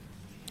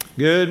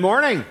Good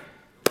morning.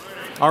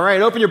 All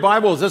right, open your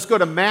Bibles. Let's go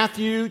to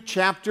Matthew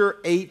chapter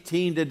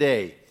 18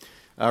 today.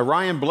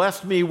 Ryan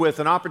blessed me with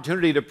an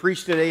opportunity to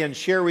preach today and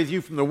share with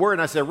you from the Word.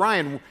 And I said,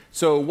 Ryan,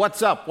 so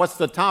what's up? What's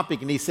the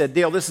topic? And he said,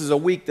 Dale, this is a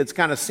week that's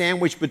kind of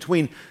sandwiched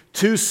between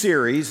two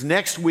series.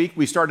 Next week,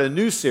 we start a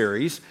new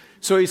series.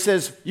 So he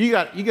says, you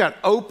got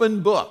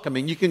open book. I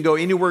mean, you can go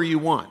anywhere you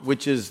want,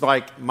 which is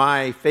like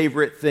my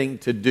favorite thing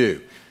to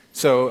do.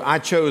 So I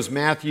chose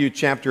Matthew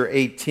chapter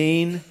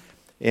 18.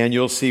 And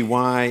you'll see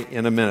why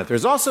in a minute.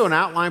 There's also an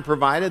outline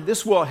provided.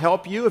 This will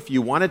help you if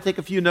you want to take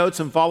a few notes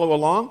and follow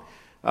along.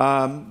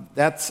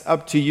 That's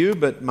up to you,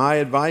 but my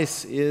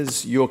advice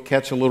is you'll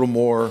catch a little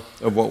more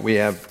of what we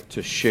have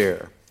to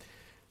share.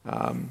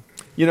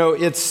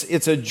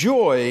 It's a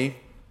joy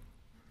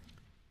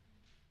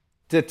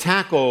to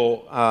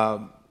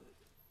tackle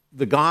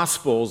the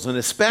Gospels, and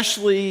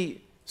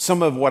especially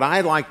some of what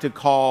I like to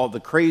call the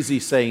crazy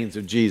sayings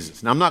of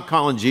Jesus. Now, I'm not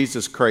calling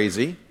Jesus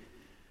crazy.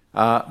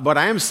 But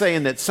I am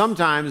saying that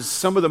sometimes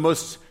some of the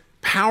most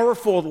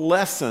powerful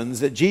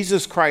lessons that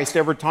Jesus Christ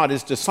ever taught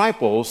his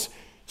disciples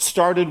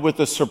started with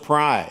a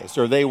surprise,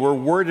 or they were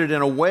worded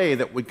in a way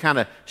that would kind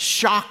of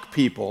shock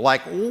people.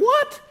 Like,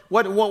 what?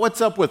 What's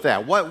up with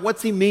that?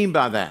 What's he mean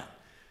by that?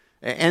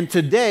 And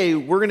today,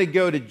 we're going to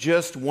go to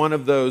just one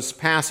of those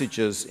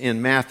passages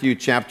in Matthew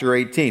chapter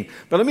 18.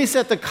 But let me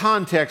set the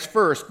context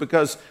first,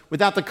 because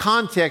without the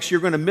context,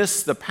 you're going to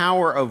miss the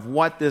power of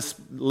what this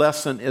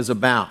lesson is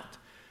about.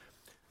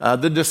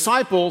 The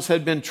disciples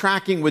had been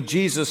tracking with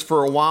Jesus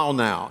for a while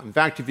now. In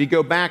fact, if you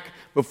go back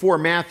before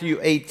Matthew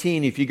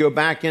 18, if you go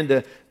back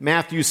into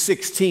Matthew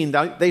 16,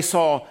 they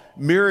saw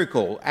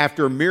miracle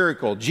after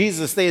miracle.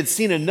 They had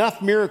seen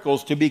enough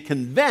miracles to be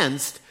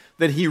convinced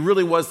that he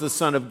really was the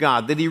Son of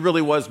God, that he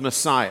really was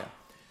Messiah.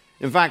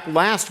 In fact,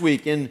 last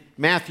week in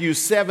Matthew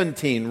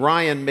 17,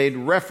 Ryan made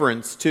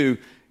reference to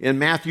in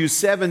Matthew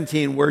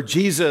 17, where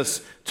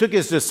Jesus took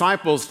his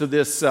disciples to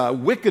this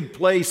wicked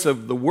place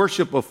of the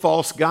worship of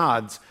false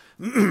gods.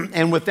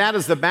 And with that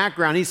as the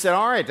background, he said,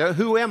 all right,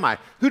 who am I?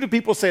 Who do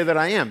people say that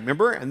I am?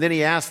 Remember? And then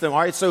he asked them, all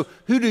right, so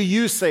who do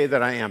you say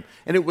that I am?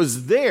 And it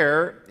was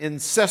there in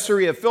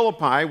Caesarea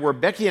Philippi where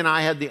Becky and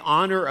I had the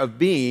honor of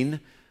being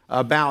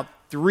about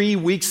 3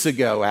 weeks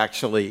ago,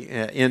 actually,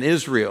 in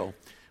Israel.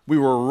 We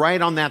were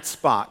right on that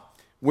spot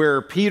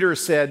where Peter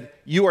said,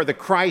 you are the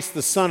Christ,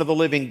 the Son of the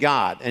living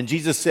God. And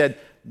Jesus said,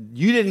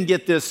 you didn't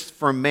get this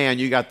from man,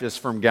 you got this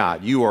from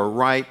God. You are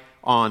right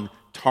on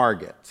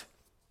target.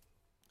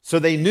 So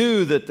they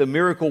knew that the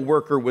miracle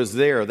worker was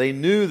there. They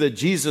knew that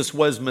Jesus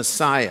was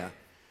Messiah.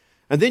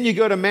 And then you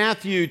go to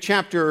Matthew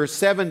chapter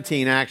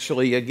 17,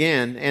 actually,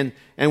 again,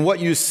 and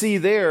what you see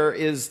there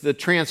is the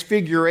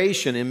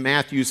transfiguration in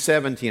Matthew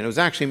 17. It was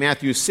actually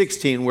Matthew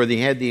 16 where they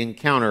had the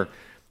encounter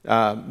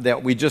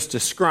that we just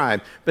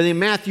described. But in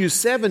Matthew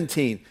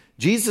 17,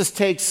 Jesus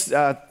takes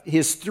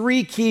his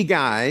three key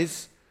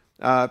guys,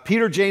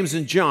 Peter, James,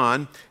 and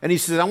John, and he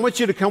says, I want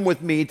you to come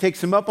with me. He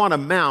takes them up on a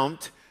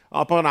mount,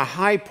 up on a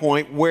high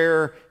point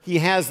where he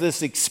has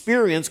this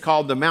experience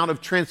called the Mount of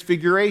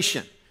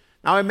Transfiguration.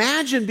 Now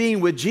imagine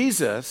being with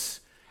Jesus,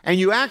 and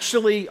you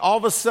actually all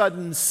of a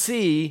sudden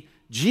see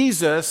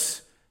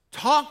Jesus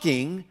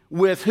talking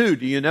with who?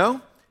 Do you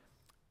know?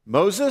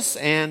 Moses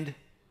and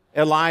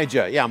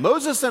Elijah. Yeah,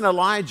 Moses and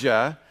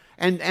Elijah,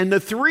 and the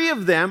three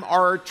of them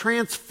are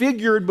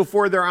transfigured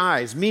before their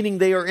eyes, meaning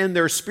they are in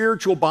their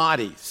spiritual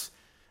bodies.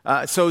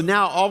 So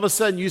now all of a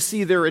sudden you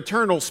see their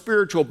eternal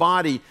spiritual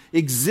body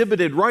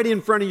exhibited right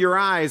in front of your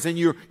eyes, and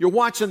you're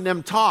watching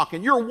them talk,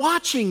 and you're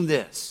watching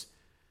this.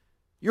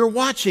 You're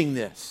watching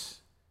this.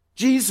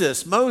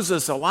 Jesus,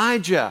 Moses,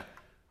 Elijah,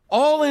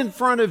 all in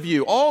front of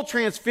you, all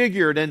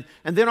transfigured, and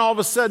then all of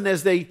a sudden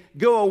as they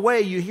go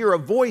away, you hear a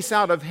voice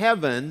out of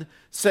heaven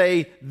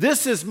say,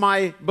 this is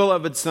my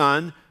beloved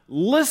Son,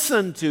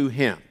 listen to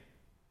him.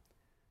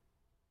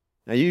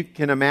 Now you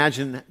can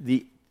imagine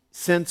the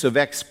sense of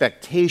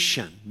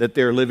expectation that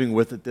they're living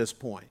with at this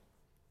point.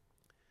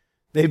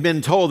 They've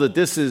been told that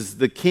this is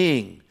the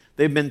king.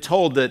 They've been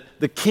told that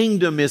the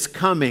kingdom is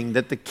coming,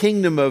 that the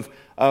kingdom of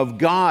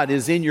God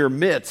is in your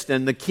midst,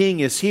 and the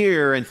king is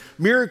here, and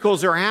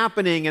miracles are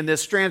happening, and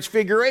this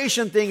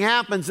transfiguration thing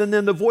happens, and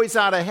then the voice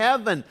out of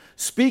heaven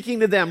speaking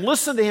to them,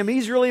 listen to him,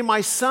 he's really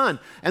my son.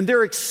 And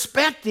they're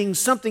expecting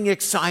something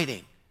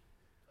exciting.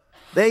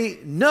 They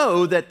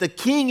know that the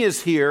king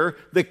is here,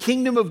 the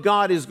kingdom of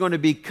God is going to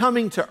be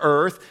coming to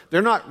earth.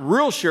 They're not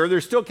real sure,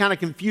 they're still kind of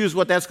confused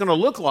what that's going to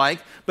look like,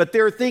 but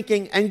they're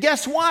thinking, and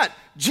guess what?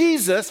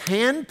 Jesus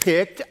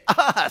handpicked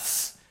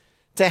us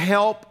to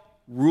help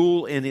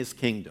rule in his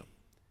kingdom.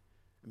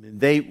 I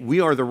mean, we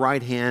are the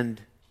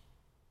right-hand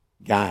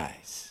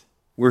guys.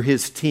 We're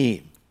his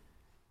team.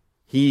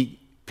 He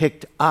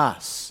picked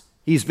us.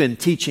 He's been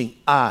teaching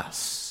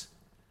us.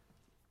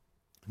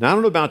 Now, I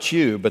don't know about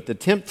you, but the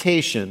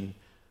temptation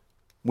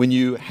when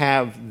you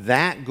have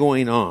that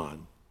going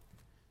on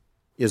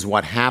is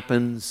what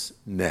happens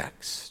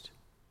next.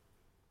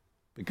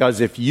 Because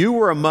if you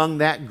were among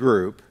that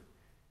group,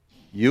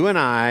 you and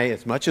I,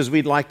 as much as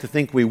we'd like to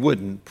think we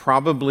wouldn't,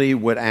 probably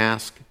would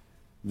ask,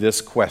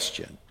 this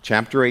question.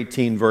 Chapter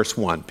 18, verse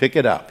 1. Pick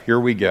it up. Here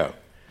we go.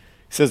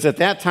 It says, at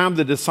that time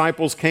the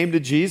disciples came to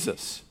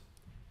Jesus.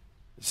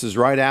 This is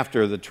right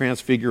after the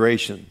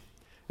transfiguration.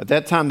 At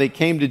that time they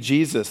came to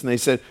Jesus and they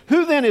said,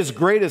 who then is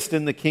greatest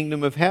in the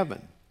kingdom of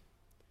heaven?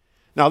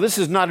 Now this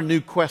is not a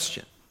new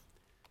question.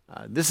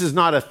 This is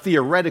not a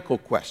theoretical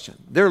question.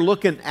 They're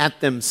looking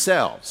at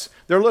themselves.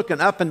 They're looking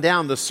up and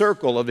down the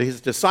circle of his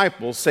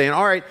disciples saying,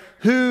 all right,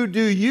 who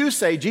do you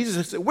say?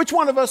 Jesus said, which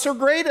one of us are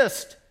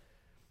greatest?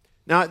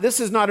 Now, this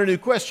is not a new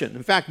question.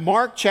 In fact,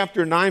 Mark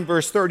chapter 9,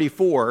 verse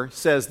 34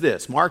 says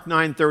this. Mark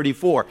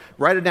 9:34.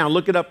 Write it down,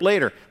 look it up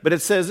later. But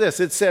it says this.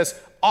 It says,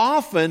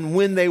 often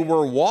when they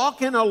were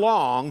walking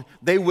along,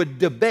 they would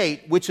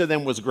debate which of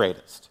them was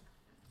greatest.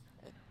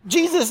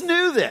 Jesus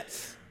knew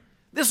this.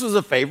 This was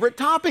a favorite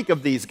topic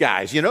of these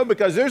guys,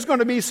 because there's going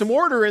to be some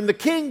order in the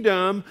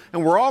kingdom,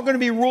 and we're all going to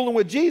be ruling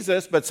with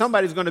Jesus, but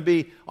somebody's going to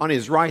be on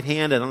his right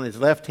hand and on his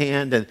left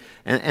hand.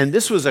 And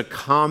this was a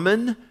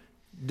common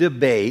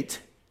debate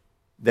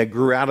that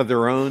grew out of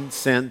their own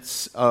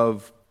sense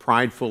of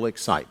prideful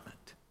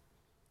excitement.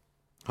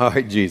 All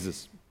right,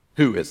 Jesus,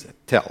 who is it?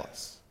 Tell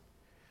us.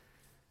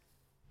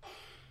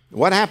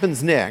 What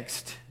happens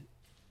next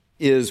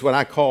is what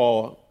I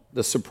call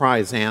the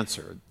surprise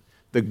answer.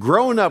 The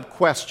grown-up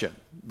question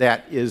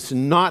that is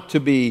not to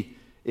be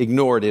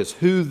ignored is,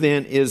 who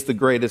then is the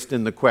greatest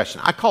in the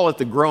question? I call it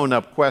the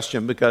grown-up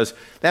question because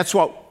that's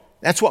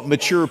what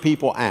mature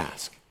people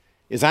ask.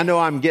 Is I know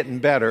I'm getting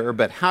better,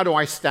 but how do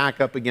I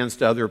stack up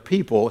against other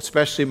people,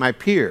 especially my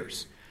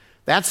peers?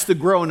 That's the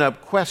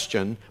grown-up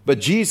question, but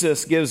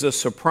Jesus gives a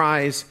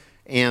surprise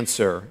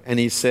answer, and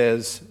he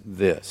says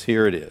this.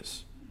 Here it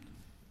is.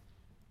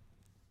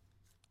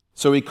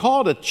 So he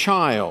called a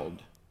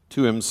child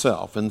to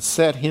himself and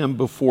set him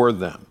before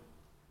them.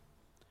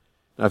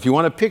 Now, if you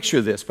want to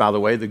picture this, by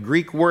the way, the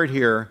Greek word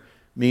here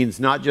means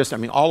not just,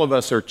 all of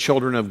us are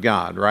children of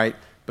God, right?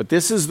 But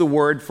this is the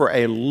word for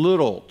a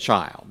little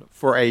child,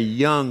 for a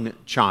young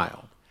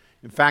child.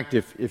 In fact,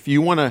 if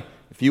you want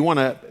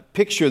to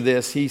picture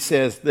this, he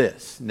says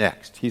this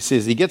next. He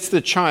says he gets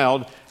the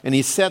child and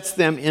he sets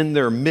them in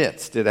their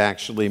midst, it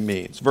actually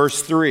means.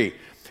 Verse 3,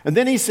 and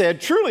then he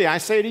said, truly I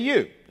say to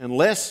you,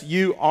 unless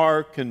you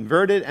are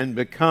converted and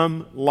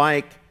become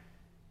like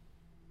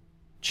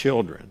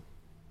children,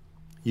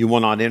 you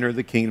will not enter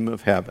the kingdom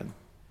of heaven.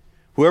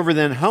 Whoever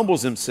then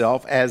humbles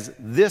himself as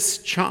this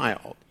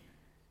child,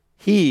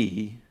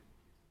 he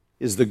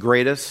is the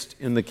greatest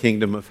in the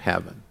kingdom of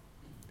heaven.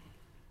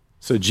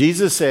 So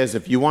Jesus says,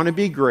 if you want to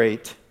be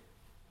great,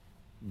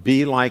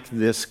 be like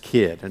this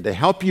kid. And to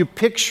help you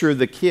picture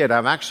the kid,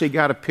 I've actually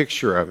got a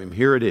picture of him.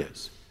 Here it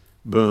is.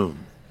 Boom.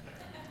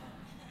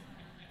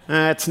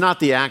 It's not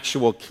the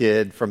actual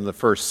kid from the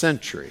first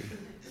century.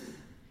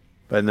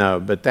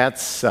 But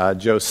that's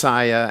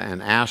Josiah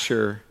and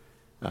Asher,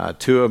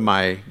 two of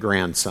my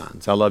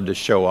grandsons. I love to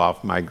show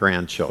off my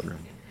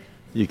grandchildren.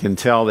 You can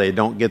tell they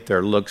don't get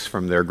their looks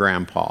from their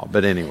grandpa.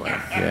 But anyway,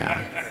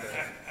 yeah.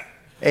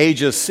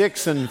 Ages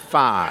 6 and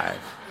 5.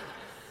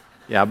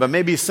 Yeah, but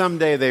maybe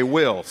someday they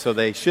will, so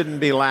they shouldn't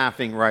be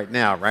laughing right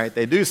now, right?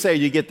 They do say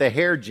you get the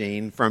hair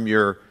gene from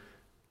your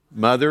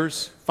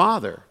mother's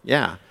father.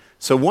 Yeah.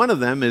 So one of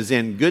them is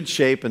in good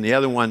shape and the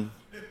other one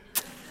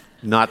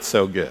not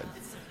so good.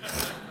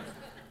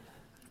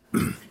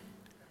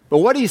 But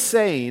what he's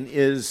saying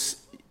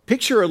is,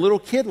 picture a little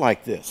kid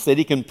like this that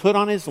he can put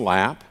on his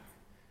lap,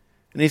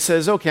 and he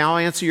says, okay, I'll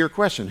answer your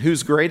question.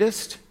 Who's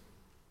greatest?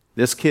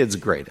 This kid's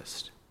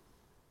greatest.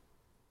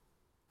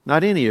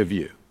 Not any of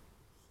you.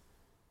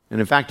 And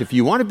in fact, if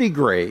you want to be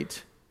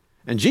great,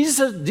 and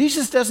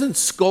Jesus doesn't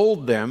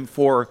scold them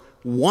for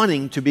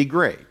wanting to be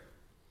great.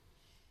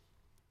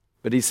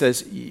 But he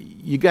says,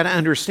 you got to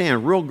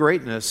understand, real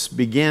greatness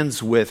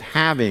begins with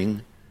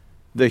having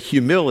the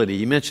humility.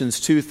 He mentions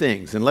two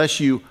things. Unless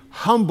you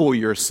humble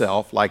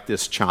yourself like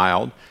this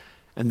child,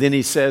 and then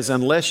he says,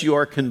 unless you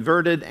are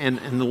converted and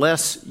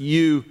unless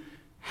you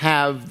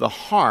have the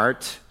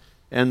heart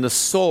and the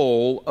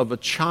soul of a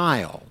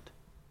child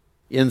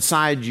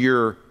inside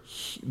your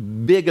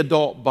big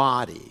adult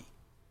body,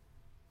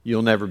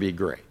 you'll never be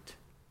great.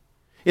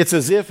 It's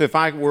as if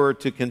I were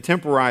to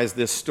contemporize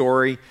this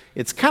story,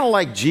 it's kind of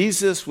like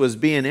Jesus was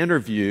being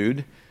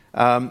interviewed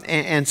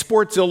and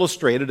Sports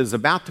Illustrated is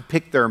about to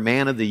pick their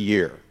man of the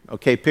year.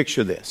 Okay,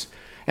 picture this.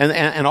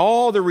 And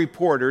all the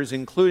reporters,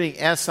 including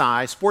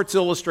SI, Sports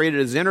Illustrated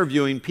is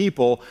interviewing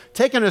people,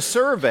 taking a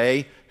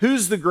survey,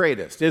 who's the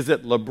greatest? Is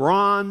it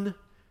LeBron?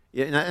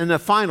 And the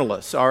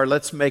finalists are,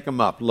 let's make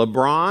them up,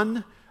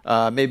 LeBron,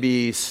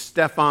 maybe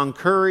Stephen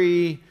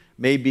Curry,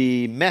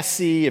 maybe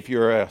Messi, if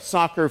you're a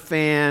soccer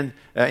fan.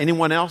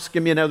 Anyone else?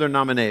 Give me another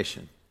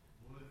nomination.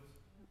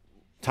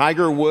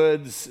 Tiger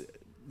Woods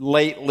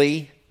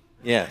lately.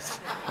 Yes.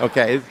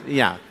 Okay.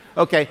 Yeah.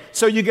 Okay.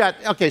 So you got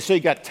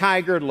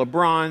Tiger,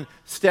 LeBron,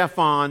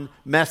 Stephen,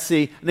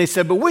 Messi, and they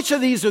said, but which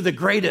of these are the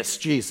greatest,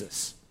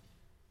 Jesus?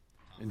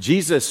 And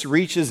Jesus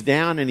reaches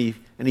down and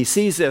he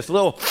sees this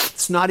little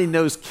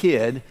snotty-nosed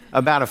kid,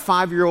 about a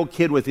 5-year-old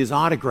kid with his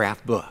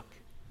autograph book.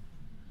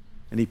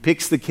 And he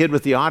picks the kid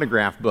with the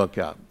autograph book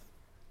up.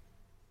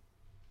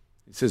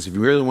 He says, if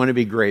you really want to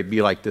be great,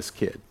 be like this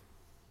kid.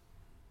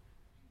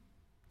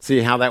 See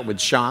how that would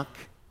shock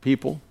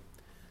people?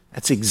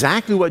 That's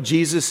exactly what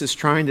Jesus is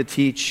trying to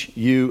teach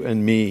you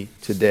and me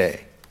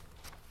today.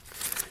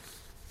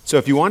 So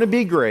if you want to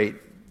be great,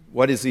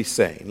 what is he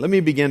saying? Let me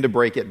begin to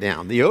break it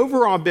down. The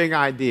overall big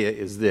idea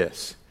is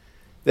this,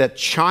 that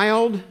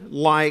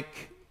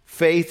childlike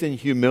faith and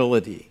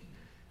humility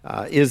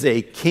is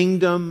a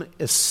kingdom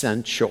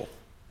essential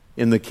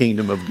in the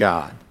kingdom of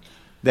God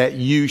that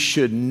you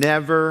should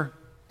never,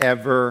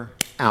 ever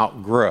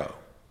outgrow.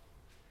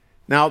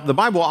 Now, the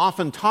Bible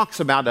often talks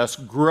about us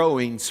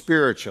growing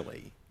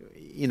spiritually.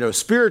 You know,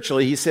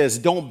 spiritually, he says,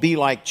 don't be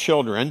like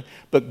children,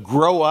 but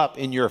grow up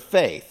in your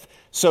faith.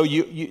 So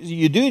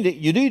you do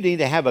need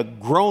to have a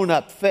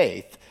grown-up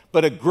faith,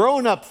 but a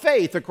grown-up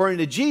faith, according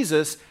to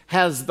Jesus,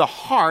 has the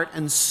heart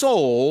and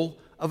soul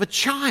of a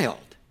child.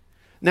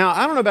 Now,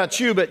 I don't know about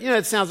you, but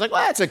it sounds like,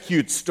 well, that's a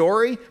cute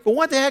story, but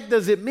what the heck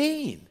does it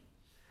mean?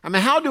 I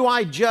mean, how do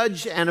I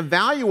judge and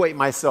evaluate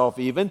myself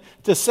even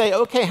to say,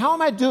 okay, how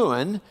am I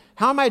doing?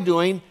 How am I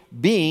doing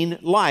being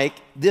like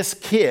this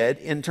kid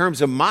in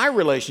terms of my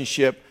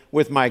relationship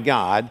with my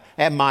God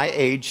at my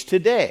age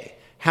today?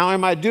 How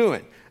am I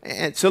doing?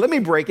 And so let me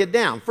break it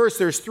down. First,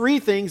 there's three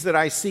things that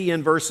I see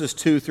in verses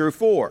 2 through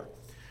 4.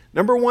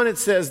 Number one, it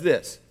says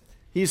this.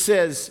 He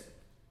says,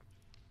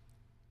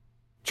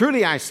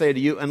 truly I say to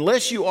you,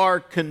 unless you are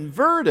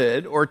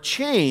converted or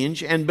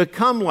change and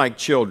become like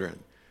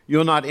children,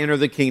 you'll not enter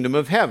the kingdom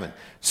of heaven.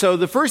 So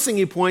the first thing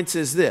he points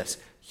is this.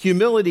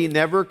 Humility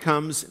never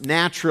comes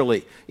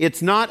naturally.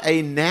 It's not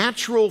a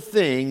natural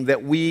thing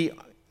that we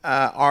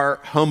are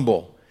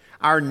humble.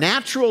 Our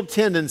natural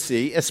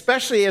tendency,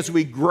 especially as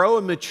we grow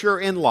and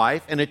mature in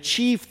life and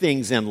achieve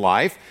things in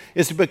life,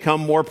 is to become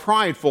more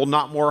prideful,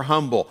 not more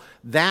humble.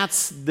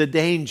 That's the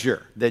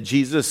danger that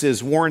Jesus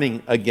is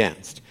warning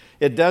against.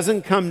 It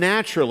doesn't come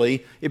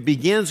naturally. It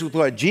begins with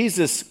what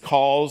Jesus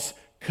calls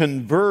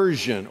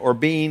conversion or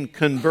being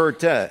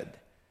converted.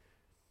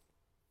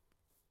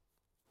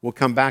 We'll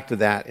come back to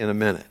that in a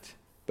minute.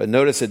 But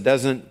notice it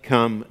doesn't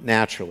come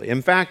naturally.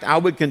 In fact, I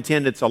would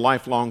contend it's a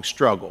lifelong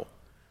struggle,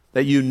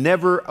 that you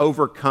never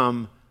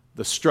overcome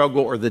the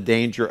struggle or the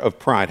danger of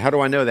pride. How do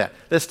I know that?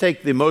 Let's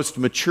take the most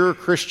mature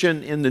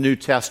Christian in the New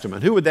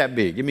Testament. Who would that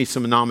be? Give me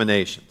some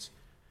nominations.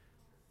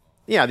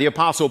 Yeah, the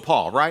Apostle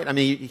Paul, right? I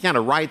mean, he kind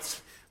of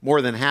writes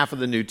more than half of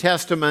the New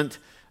Testament.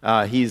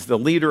 He's the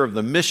leader of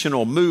the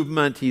missional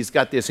movement. He's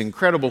got this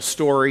incredible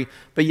story.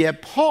 But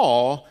yet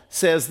Paul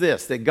says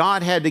this, that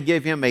God had to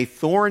give him a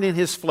thorn in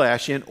his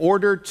flesh in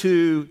order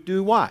to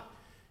do what?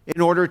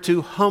 In order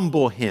to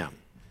humble him,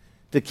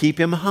 to keep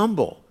him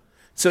humble.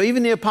 So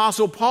even the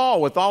Apostle Paul,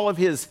 with all of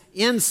his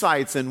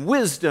insights and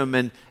wisdom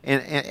and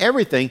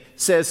everything,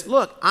 says,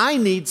 look, I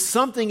need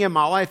something in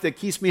my life that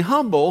keeps me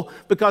humble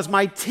because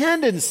my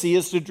tendency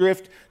is to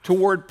drift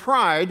toward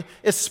pride,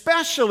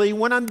 especially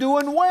when I'm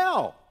doing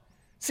well.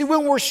 See,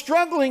 when we're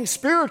struggling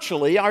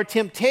spiritually, our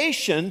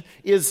temptation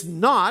is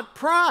not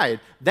pride.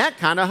 That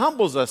kind of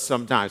humbles us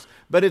sometimes.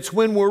 But it's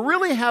when we're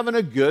really having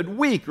a good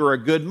week or a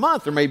good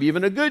month or maybe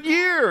even a good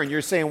year, and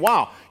you're saying,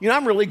 wow,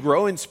 I'm really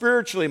growing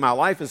spiritually. My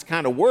life is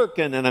kind of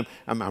working, and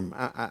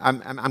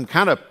I'm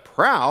kind of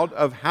proud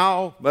of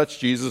how much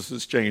Jesus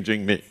is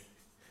changing me.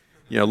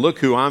 Look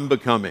who I'm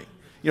becoming.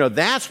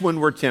 That's when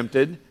we're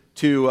tempted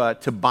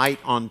to bite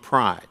on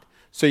pride.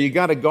 So you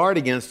got to guard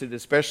against it,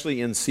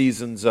 especially in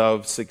seasons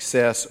of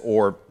success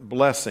or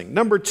blessing.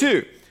 Number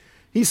 2,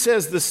 he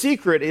says the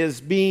secret is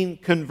being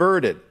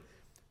converted.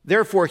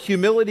 Therefore,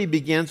 humility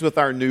begins with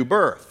our new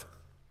birth.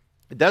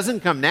 It doesn't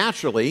come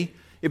naturally.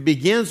 It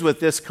begins with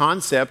this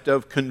concept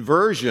of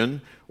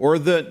conversion or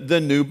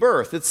the new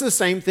birth. It's the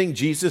same thing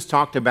Jesus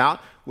talked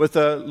about with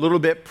a little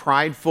bit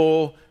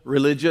prideful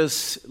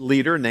religious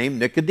leader named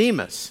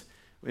Nicodemus.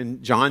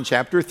 In John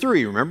chapter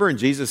 3, remember? And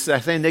Jesus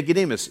said to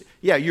Nicodemus,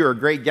 yeah, you're a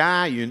great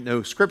guy, you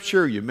know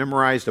Scripture, you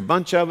memorized a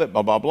bunch of it,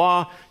 blah, blah,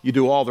 blah. You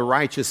do all the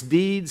righteous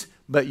deeds,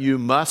 but you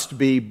must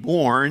be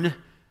born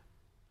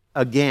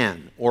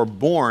again, or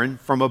born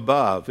from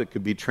above. It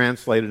could be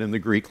translated in the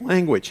Greek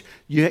language.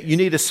 You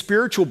need a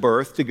spiritual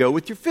birth to go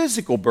with your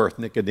physical birth,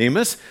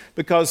 Nicodemus,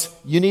 because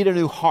you need a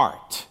new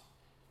heart.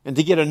 And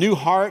to get a new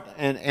heart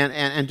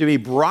and to be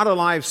brought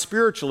alive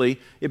spiritually,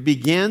 it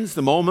begins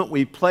the moment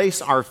we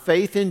place our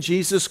faith in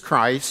Jesus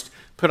Christ,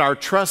 put our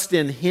trust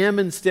in Him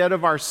instead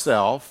of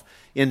ourselves,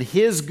 in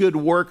His good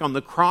work on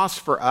the cross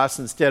for us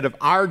instead of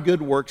our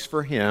good works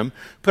for Him,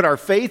 put our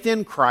faith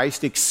in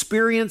Christ,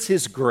 experience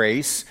His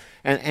grace,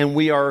 and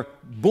we are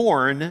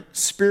born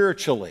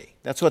spiritually.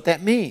 That's what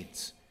that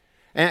means.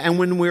 And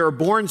when we are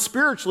born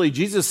spiritually,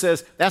 Jesus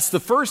says that's the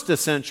first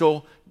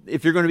essential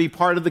if you're going to be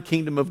part of the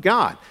kingdom of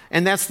God.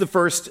 And that's the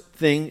first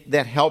thing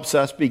that helps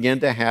us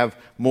begin to have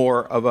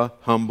more of a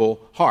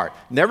humble heart.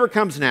 Never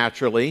comes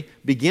naturally,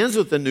 begins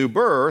with the new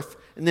birth.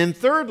 And then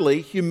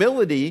thirdly,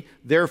 humility,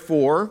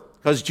 therefore,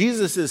 because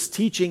Jesus is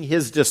teaching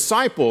His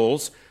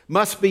disciples,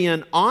 must be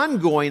an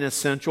ongoing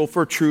essential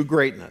for true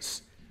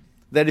greatness.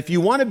 that if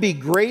you want to be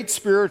great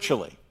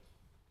spiritually,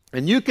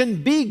 and you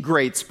can be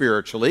great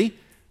spiritually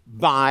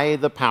by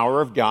the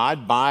power of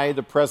God, by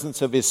the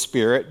presence of His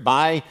Spirit,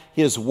 by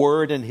His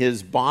Word and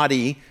His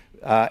body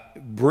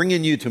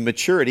bringing you to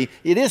maturity.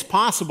 It is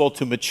possible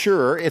to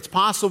mature. It's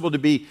possible to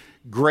be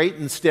great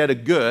instead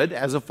of good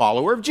as a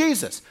follower of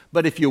Jesus.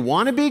 But if you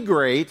want to be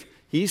great,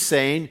 He's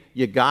saying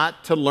you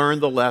got to learn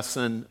the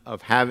lesson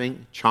of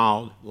having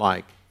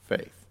childlike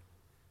faith.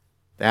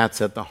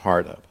 That's at the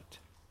heart of it.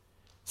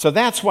 So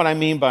that's what I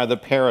mean by the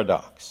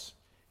paradox.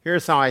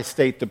 Here's how I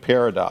state the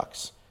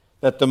paradox: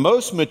 that the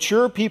most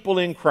mature people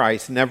in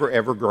Christ never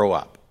ever grow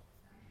up.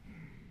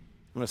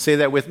 Want to say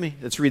that with me?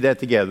 Let's read that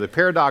together. The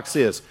paradox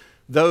is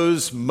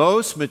those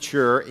most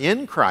mature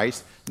in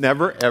Christ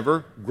never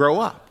ever grow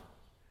up.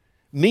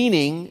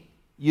 Meaning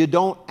you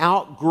don't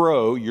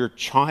outgrow your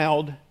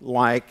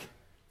childlike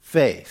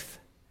faith.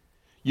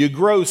 You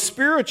grow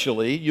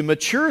spiritually, you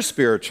mature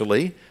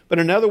spiritually, but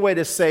another way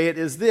to say it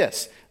is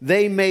this: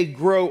 they may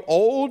grow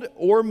old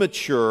or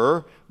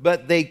mature,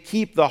 but they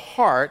keep the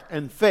heart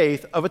and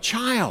faith of a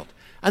child.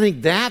 I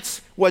think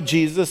that's what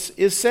Jesus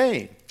is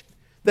saying.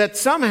 That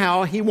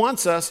somehow He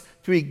wants us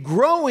to be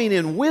growing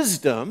in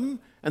wisdom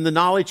and the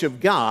knowledge of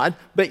God,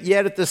 but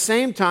yet at the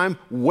same time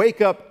wake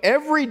up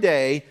every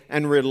day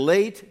and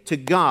relate to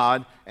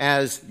God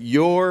as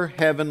your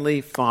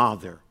heavenly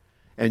Father.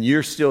 And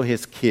you're still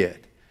His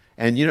kid.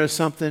 And you know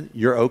something?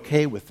 You're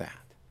okay with that.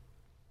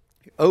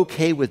 You're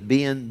okay with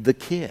being the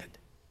kid.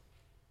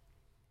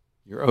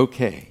 You're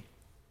okay.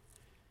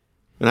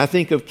 When I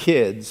think of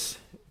kids,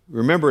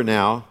 remember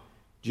now,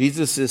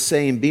 Jesus is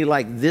saying, be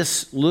like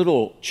this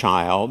little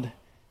child.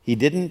 He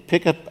didn't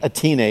pick up a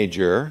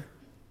teenager,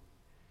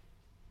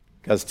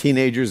 because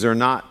teenagers are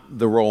not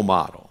the role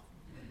model.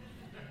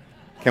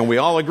 Can we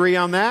all agree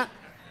on that?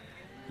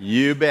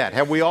 You bet.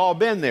 Have we all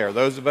been there?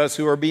 Those of us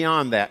who are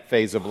beyond that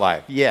phase of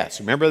life. Yes.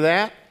 Remember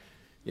that?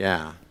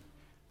 Yeah.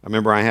 I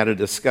remember I had a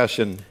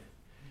discussion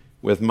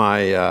with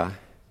my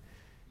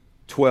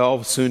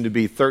 12,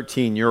 soon-to-be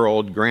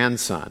 13-year-old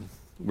grandson.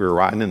 We were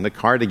riding in the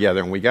car together,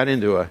 and we got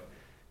into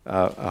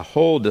a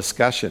whole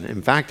discussion.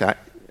 In fact,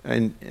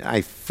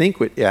 I think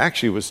we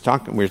were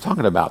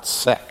talking about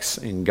sex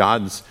and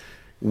God's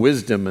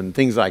wisdom and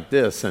things like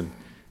this, and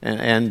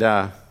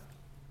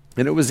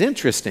it was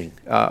interesting.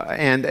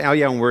 And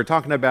we were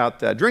talking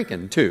about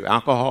drinking too,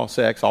 alcohol,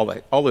 sex,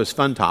 all those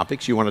fun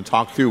topics you want to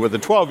talk through with a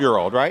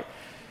 12-year-old, right?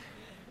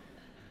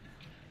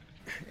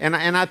 And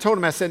I told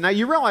him, I said, now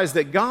you realize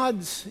that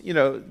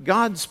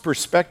God's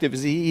perspective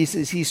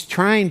is He's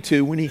trying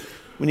to, when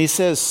he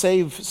says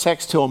save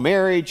sex till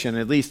marriage, and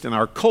at least in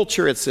our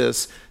culture it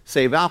says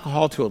save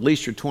alcohol till at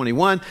least you're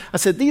 21. I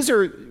said, these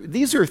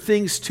are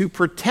things to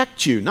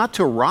protect you, not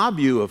to rob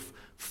you of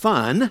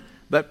fun,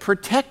 but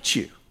protect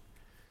you.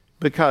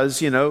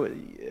 Because,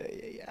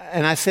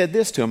 and I said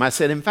this to him, I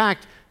said, in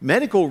fact,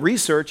 medical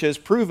research has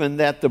proven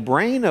that the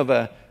brain of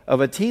a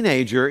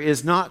teenager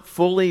is not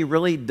fully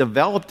really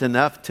developed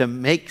enough to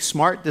make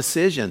smart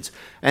decisions.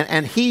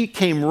 And he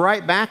came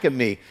right back at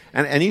me,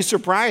 and he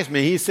surprised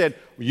me. He said,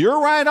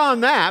 you're right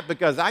on that,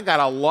 because I got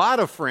a lot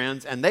of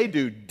friends, and they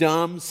do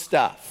dumb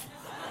stuff.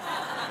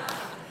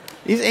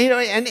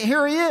 And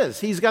here he is.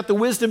 He's got the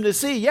wisdom to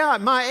see, yeah,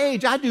 at my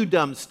age, I do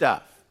dumb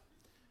stuff.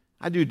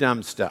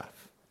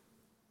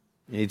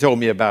 And he told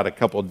me about a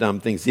couple of dumb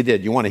things he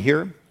did. You want to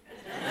hear him?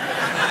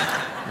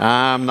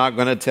 I'm not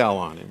going to tell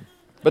on him.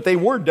 But they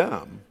were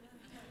dumb.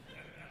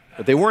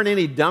 But they weren't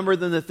any dumber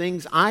than the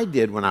things I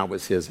did when I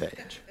was his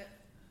age.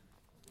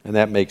 And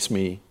that makes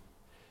me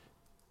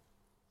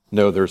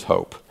know there's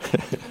hope.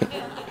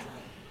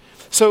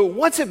 So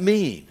what's it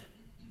mean?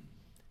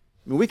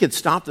 I mean, we could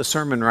stop the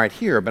sermon right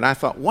here, but I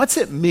thought, what's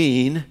it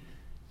mean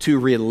to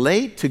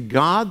relate to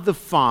God the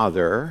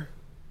Father,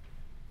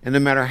 and no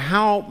matter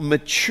how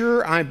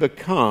mature I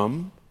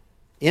become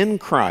in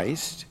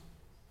Christ,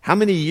 how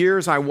many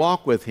years I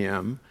walk with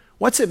Him,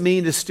 what's it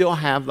mean to still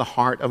have the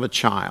heart of a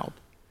child?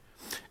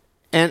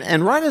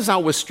 And right as I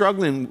was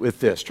struggling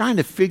with this, trying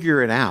to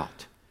figure it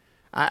out,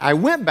 I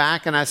went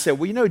back and I said,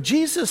 well,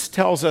 Jesus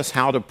tells us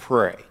how to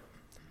pray.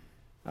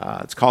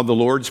 It's called the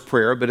Lord's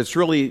Prayer, but it's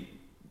really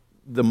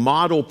the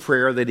model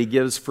prayer that He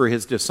gives for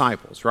His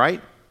disciples,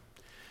 right?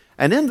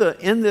 And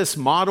in this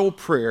model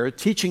prayer,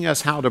 teaching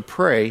us how to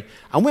pray,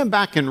 I went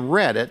back and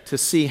read it to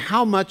see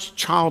how much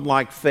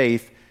childlike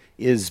faith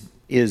is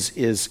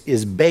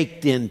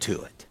baked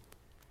into it.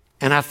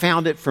 And I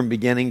found it from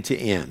beginning to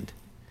end.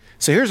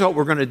 So here's what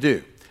we're going to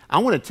do. I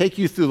want to take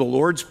you through the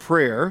Lord's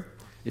Prayer.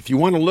 If you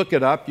want to look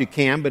it up, you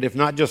can, but if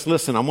not, just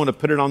listen. I'm going to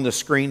put it on the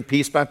screen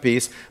piece by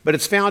piece. But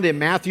it's found in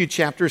Matthew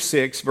chapter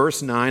 6,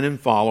 verse 9 and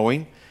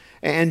following.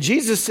 And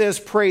Jesus says,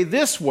 pray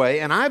this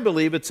way, and I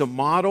believe it's a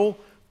model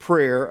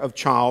prayer of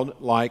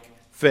childlike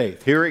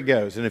faith. Here it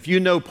goes. And if you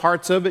know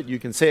parts of it, you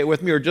can say it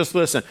with me or just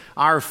listen.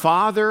 Our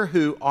Father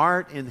who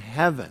art in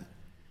heaven,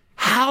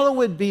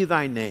 hallowed be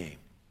thy name.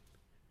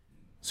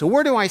 So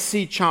where do I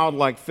see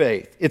childlike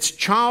faith? It's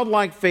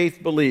childlike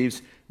faith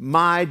believes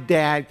my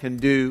dad can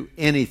do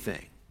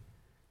anything.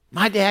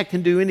 My dad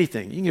can do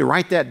anything. You can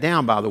write that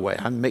down, by the way.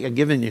 I'm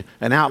giving you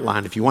an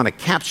outline if you want to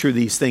capture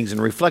these things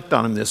and reflect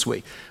on them this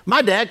week.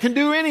 My dad can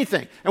do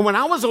anything. And when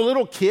I was a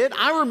little kid,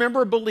 I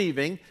remember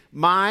believing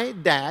my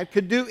dad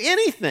could do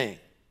anything.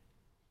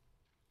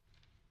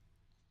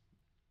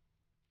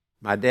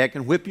 My dad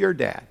can whip your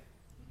dad.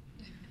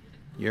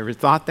 You ever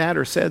thought that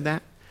or said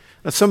that?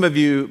 Now, some of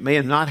you may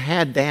have not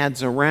had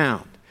dads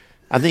around.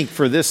 I think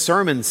for this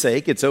sermon's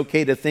sake, it's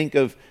okay to think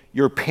of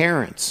your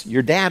parents,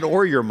 your dad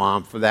or your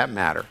mom for that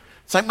matter.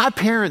 It's like my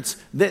parents,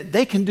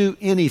 they can do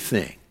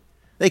anything.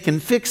 They can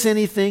fix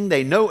anything.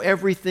 They know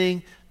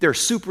everything. They're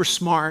super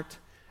smart.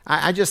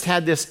 I just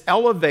had this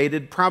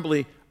elevated,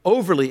 probably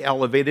overly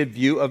elevated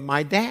view of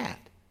my dad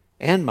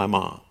and my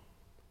mom.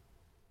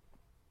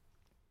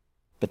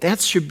 But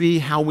that should be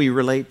how we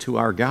relate to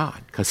our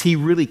God, because He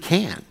really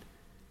can.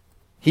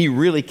 He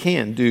really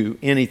can do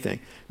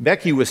anything.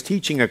 Becky was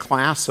teaching a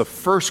class of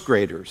first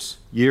graders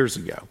years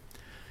ago.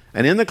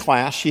 And in the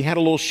class, she had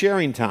a little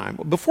sharing time.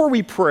 Before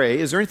we pray,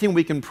 is there anything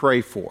we can pray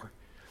for?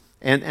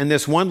 And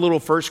this one little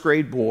first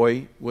grade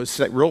boy was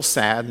real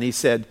sad, and he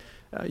said,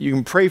 you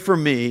can pray for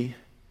me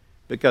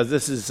because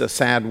this is a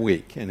sad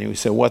week. And he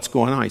said, what's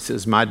going on? He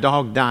says, my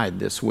dog died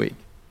this week.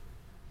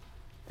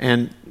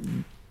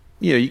 And,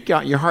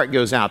 your heart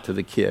goes out to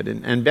the kid.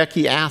 And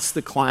Becky asked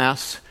the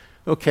class,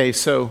 okay,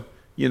 so,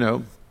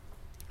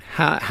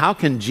 how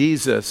can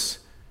Jesus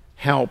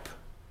help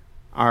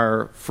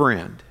our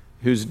friend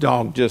whose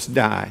dog just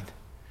died?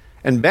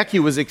 And Becky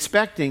was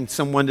expecting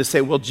someone to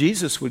say, well,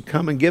 Jesus would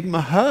come and give him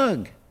a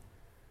hug.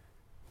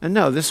 And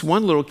no, this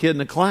one little kid in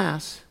the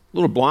class,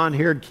 little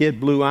blonde-haired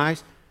kid, blue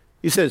eyes,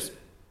 he says,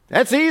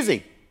 that's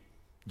easy.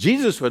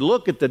 Jesus would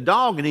look at the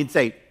dog and he'd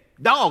say,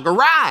 dog,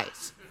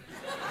 arise.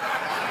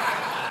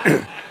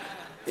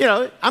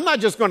 I'm not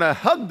just going to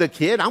hug the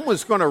kid. I'm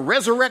just going to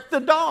resurrect the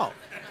dog.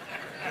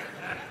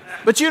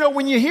 But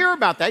when you hear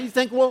about that, you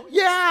think, well,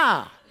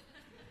 yeah,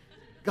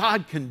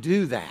 God can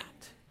do that.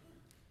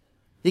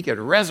 He could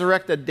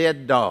resurrect a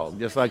dead dog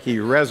just like He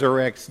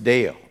resurrects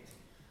Dale.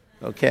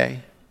 Okay?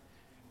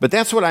 But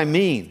that's what I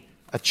mean.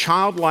 A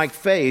childlike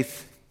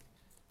faith,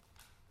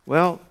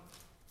 well,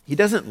 He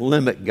doesn't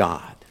limit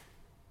God.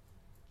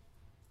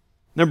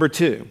 Number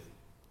 2,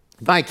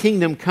 thy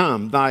kingdom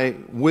come, thy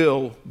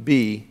will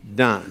be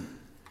done.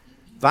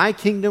 Thy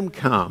kingdom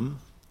come,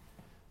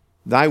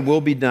 thy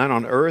will be done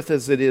on earth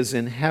as it is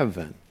in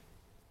heaven.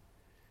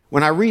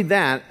 When I read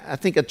that, I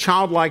think a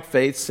childlike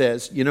faith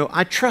says,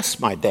 I trust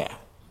my dad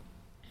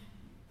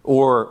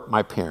or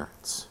my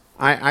parents.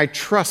 I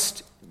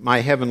trust my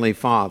Heavenly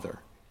Father.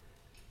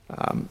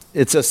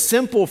 It's a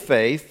simple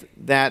faith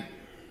that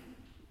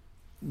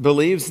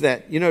believes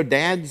that,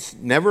 Dad's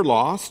never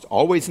lost,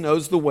 always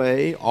knows the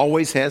way,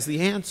 always has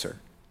the answer.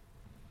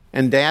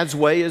 And Dad's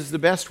way is the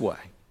best way.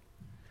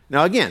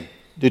 Now again,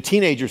 do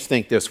teenagers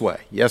think this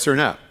way? Yes or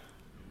no?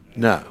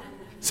 No.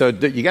 So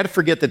you got to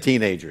forget the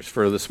teenagers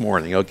for this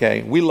morning,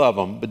 okay? We love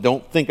them, but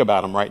don't think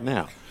about them right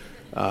now.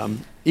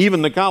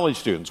 Even the college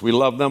students, we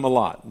love them a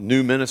lot.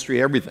 New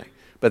ministry, everything.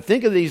 But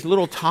think of these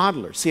little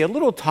toddlers. See, a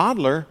little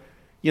toddler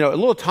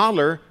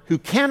who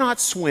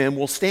cannot swim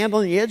will stand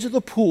on the edge of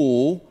the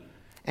pool,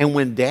 and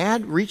when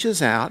Dad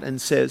reaches out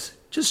and says,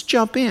 just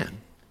jump in,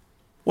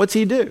 what's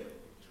he do?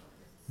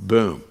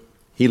 Boom.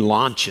 He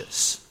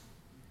launches.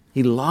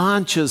 He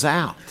launches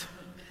out.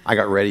 I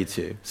got ready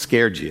to.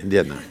 Scared you,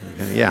 didn't I?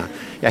 Okay,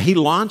 yeah, he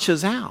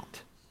launches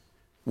out.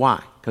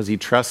 Why? Because he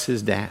trusts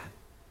his dad.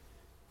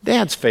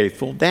 Dad's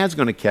faithful. Dad's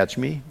going to catch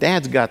me.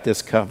 Dad's got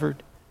this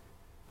covered.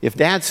 If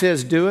Dad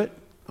says do it,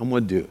 I'm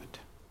going to do it.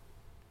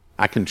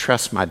 I can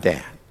trust my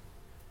dad.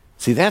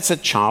 See, that's a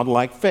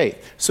childlike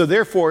faith. So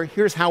therefore,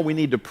 here's how we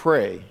need to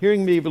pray. Here's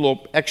me a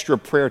little extra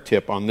prayer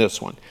tip on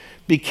this one.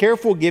 Be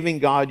careful giving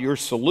God your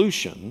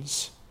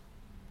solutions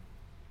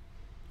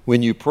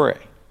when you pray,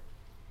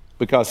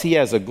 because He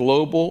has a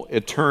global,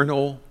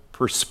 eternal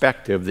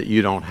perspective that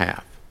you don't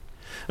have.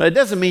 Now, it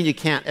doesn't mean you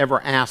can't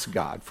ever ask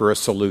God for a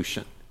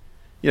solution.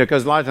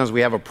 Because a lot of times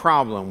we have a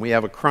problem, we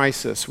have a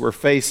crisis we're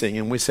facing,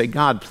 and we say,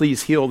 God,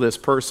 please heal this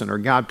person, or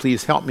God,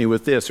 please help me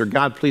with this, or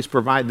God, please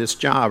provide this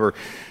job, or,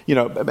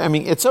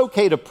 it's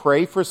okay to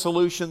pray for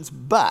solutions,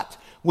 but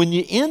when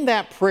you end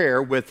that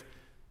prayer with,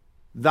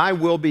 thy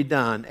will be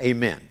done,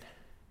 amen,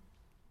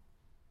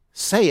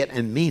 say it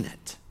and mean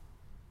it.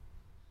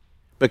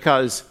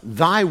 Because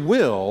thy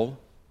will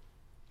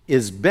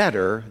is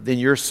better than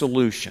your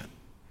solution.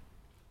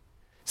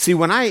 See,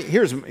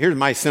 here's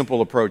my simple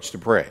approach to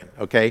praying,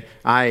 okay?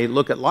 I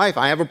look at life,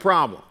 I have a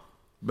problem.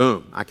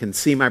 Boom, I can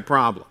see my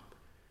problem.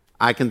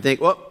 I can think,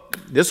 well,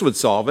 this would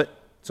solve it,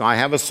 so I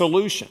have a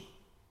solution.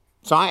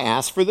 So I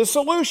ask for the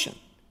solution.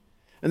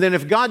 And then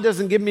if God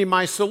doesn't give me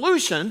my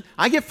solution,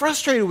 I get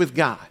frustrated with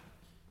God.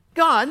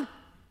 God,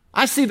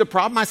 I see the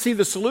problem, I see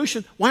the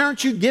solution. Why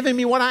aren't you giving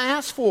me what I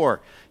asked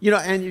for?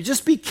 And you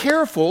just be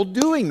careful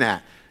doing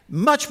that.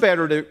 Much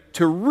better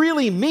to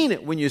really mean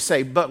it when you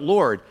say, but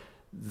Lord,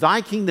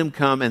 thy kingdom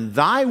come and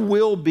thy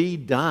will be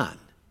done,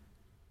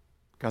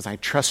 because I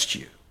trust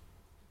you.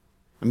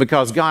 And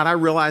because, God, I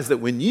realize that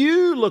when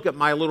you look at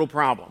my little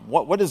problem,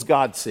 what does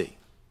God see?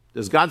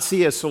 Does God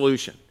see a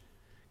solution?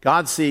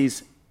 God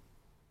sees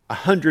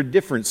 100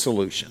 different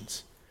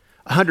solutions,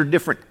 100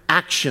 different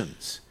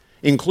actions,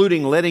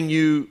 including letting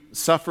you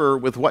suffer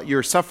with what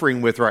you're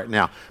suffering with right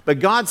now. But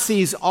God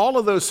sees all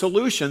of those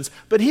solutions.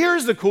 But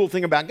here's the cool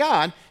thing about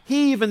God.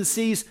 He even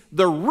sees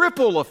the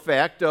ripple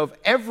effect of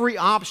every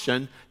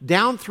option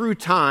down through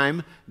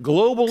time,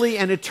 globally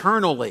and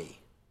eternally.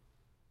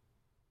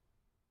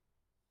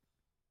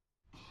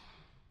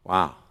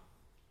 Wow.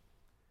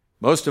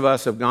 Most of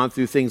us have gone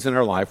through things in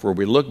our life where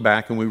we look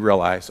back and we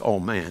realize, oh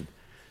man,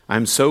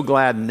 I'm so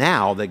glad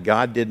now that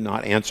God did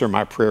not answer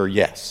my prayer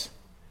yes.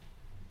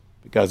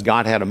 Because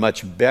God had a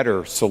much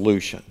better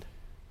solution.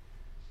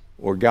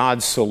 Or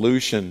God's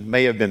solution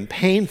may have been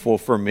painful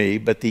for me,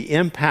 but the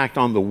impact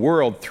on the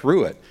world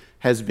through it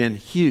has been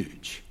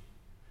huge.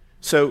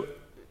 So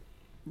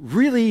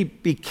really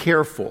be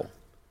careful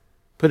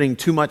putting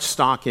too much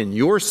stock in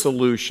your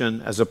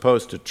solution as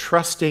opposed to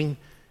trusting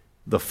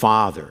the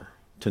Father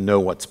to know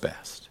what's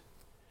best.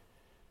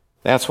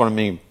 That's what I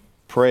mean,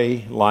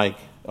 pray like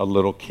a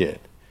little kid.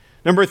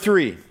 Number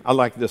 3, I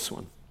like this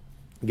one.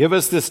 Give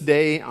us this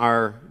day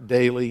our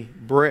daily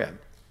bread.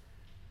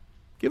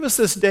 Give us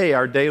this day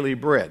our daily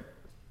bread.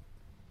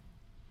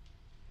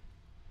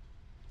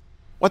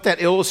 What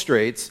that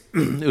illustrates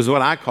is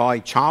what I call a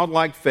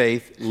childlike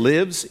faith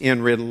lives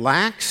in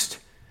relaxed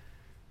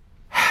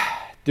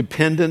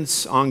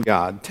dependence on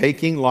God,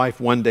 taking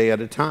life one day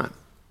at a time.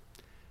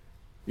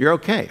 You're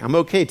okay. I'm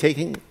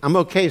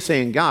okay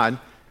saying, God,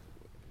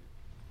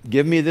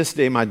 give me this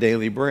day my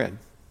daily bread.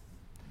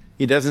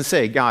 He doesn't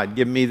say, God,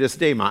 give me this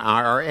day my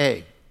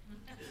IRA.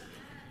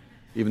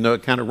 Even though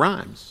it kind of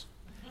rhymes.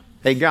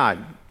 Hey,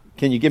 God,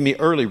 can you give me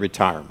early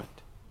retirement?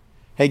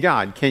 Hey,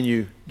 God, can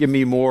you give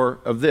me more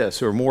of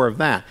this or more of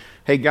that?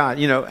 Hey, God,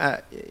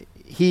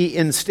 he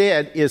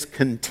instead is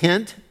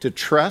content to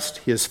trust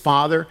his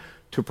Father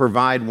to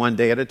provide one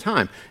day at a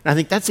time. And I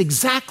think that's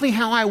exactly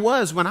how I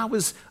was when I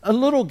was a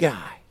little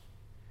guy.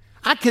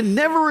 I can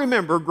never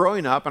remember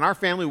growing up, and our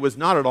family was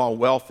not at all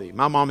wealthy.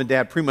 My mom and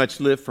dad pretty much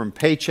lived from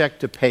paycheck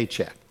to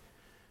paycheck.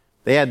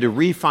 They had to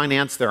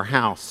refinance their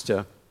house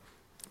to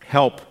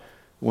help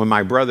when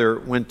my brother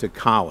went to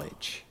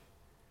college.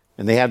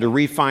 And they had to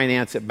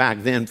refinance it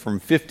back then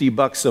from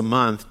 $50 a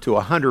month to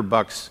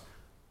 $100,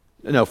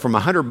 from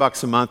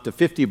 $100 a month to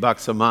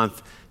 $50 a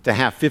month to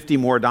have $50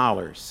 more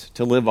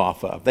to live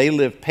off of. They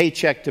lived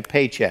paycheck to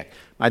paycheck.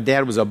 My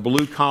dad was a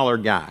blue-collar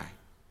guy.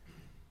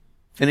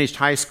 Finished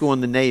high school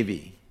in the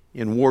Navy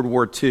in World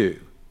War II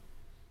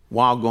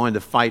while going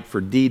to fight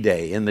for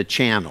D-Day in the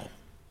Channel.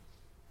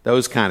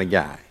 Those kind of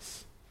guys.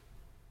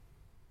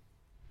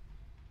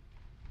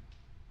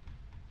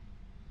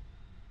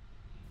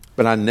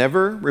 But I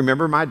never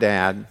remember my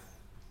dad.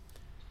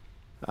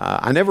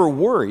 I never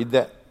worried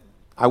that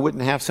I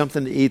wouldn't have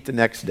something to eat the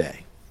next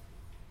day.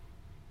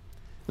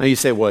 Now you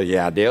say, well,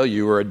 yeah, Dale,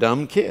 you were a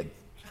dumb kid.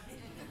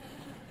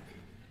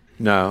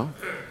 No.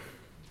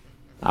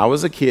 I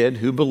was a kid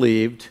who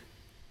believed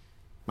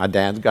my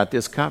dad's got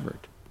this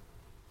covered.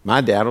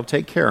 My dad will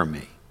take care of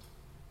me.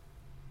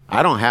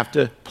 I don't have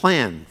to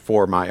plan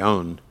for my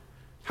own.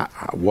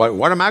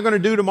 What am I going to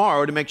do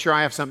tomorrow to make sure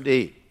I have something to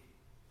eat?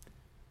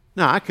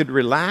 No, I could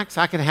relax.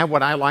 I could have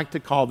what I like to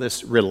call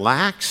this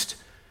relaxed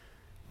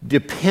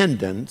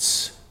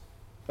dependence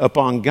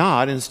upon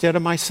God instead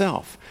of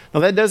myself.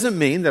 Now, that doesn't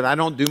mean that I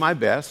don't do my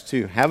best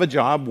to have a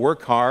job,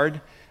 work hard,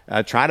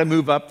 try to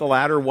move up the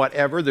ladder,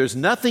 whatever. There's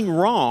nothing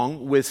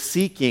wrong with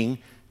seeking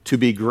to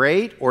be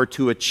great or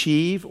to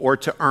achieve or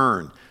to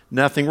earn.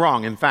 Nothing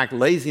wrong. In fact,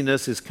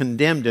 laziness is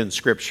condemned in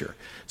Scripture.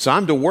 So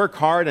I'm to work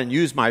hard and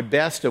use my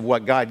best of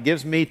what God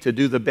gives me to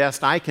do the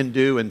best I can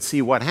do and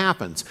see what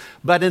happens.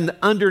 But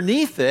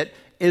underneath it,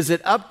 is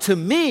it up to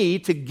me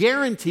to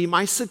guarantee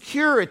my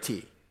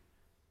security?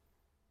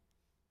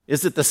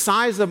 Is it the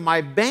size of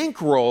my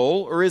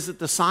bankroll or is it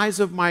the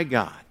size of my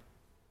God?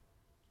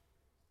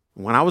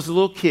 When I was a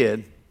little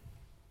kid,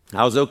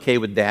 I was okay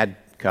with Dad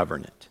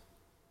covering it.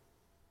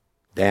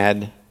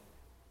 Dad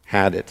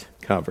had it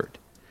covered.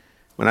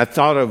 When I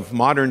thought of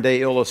modern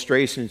day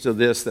illustrations of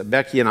this that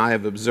Becky and I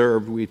have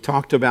observed, we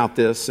talked about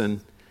this, and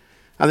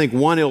I think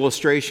one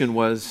illustration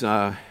was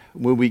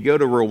when we go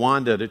to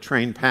Rwanda to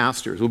train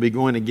pastors. We'll be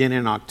going again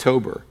in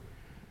October.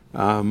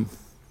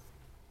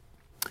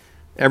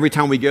 Every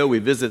time we go, we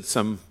visit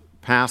some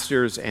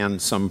pastors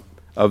and some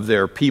of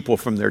their people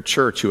from their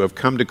church who have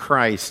come to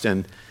Christ,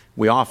 and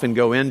we often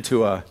go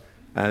into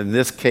in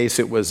this case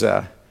it was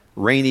a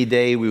rainy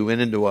day, we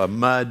went into a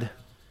mud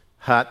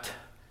hut,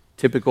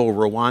 typical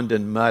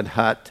Rwandan mud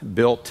hut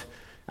built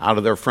out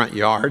of their front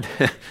yard,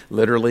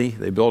 literally.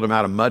 They build them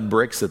out of mud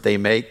bricks that they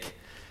make.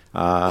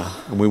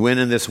 And we went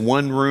in this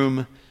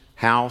one-room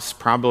house,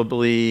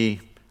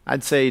 probably,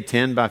 I'd say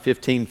 10 by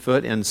 15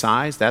 foot in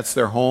size. That's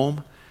their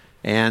home.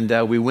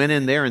 And we went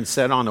in there and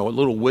sat on a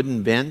little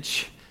wooden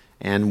bench,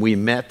 and we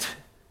met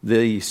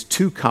these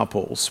two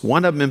couples.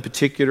 One of them in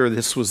particular,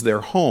 this was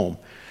their home.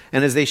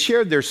 And as they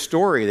shared their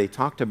story, they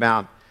talked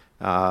about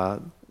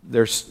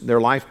their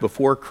life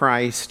before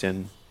Christ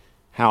and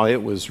how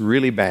it was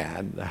really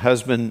bad. The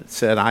husband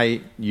said,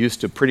 I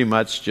used to pretty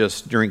much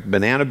just drink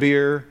banana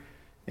beer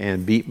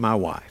and beat my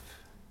wife.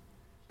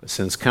 But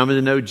since coming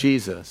to know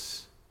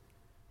Jesus,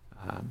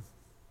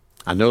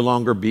 I no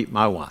longer beat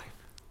my wife.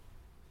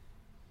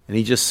 And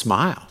he just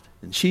smiled,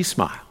 and she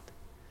smiled.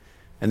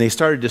 And they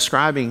started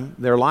describing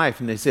their life,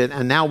 and they said,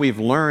 and now we've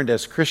learned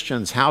as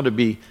Christians how to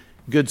be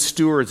good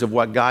stewards of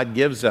what God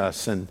gives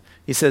us. And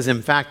he says,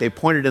 in fact, they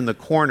pointed in the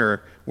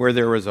corner where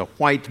there was a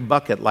white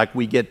bucket like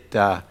we get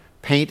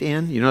paint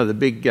in, you know, the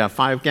big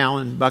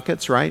 5-gallon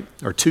buckets, right?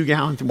 Or 2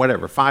 gallons,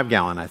 whatever,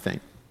 5-gallon, I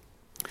think.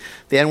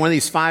 They had one of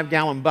these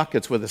 5-gallon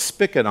buckets with a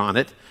spigot on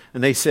it,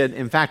 and they said,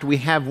 in fact, we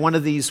have one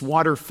of these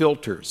water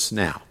filters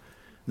now.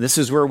 This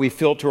is where we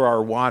filter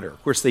our water.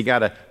 Of course, they got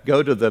to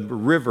go to the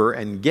river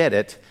and get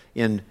it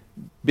in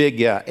big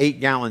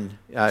 8-gallon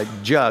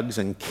jugs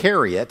and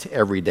carry it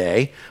every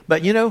day.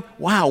 But you know,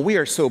 wow, we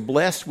are so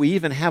blessed. We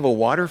even have a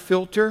water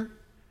filter.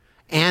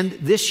 And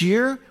this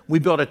year, we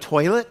built a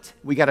toilet.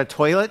 We got a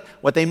toilet.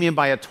 What they mean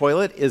by a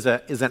toilet is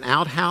an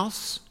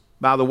outhouse,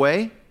 by the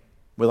way,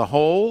 with a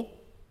hole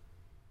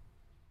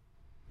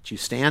that you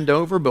stand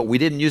over, but we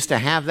didn't used to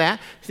have that.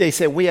 They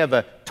said we have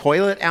a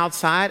toilet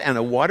outside and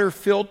a water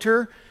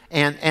filter,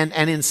 and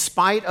in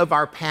spite of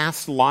our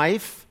past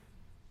life,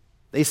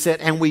 they said,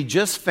 and we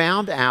just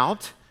found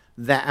out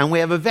that, and we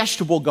have a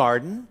vegetable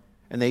garden,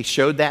 and they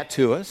showed that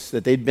to us,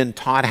 that they'd been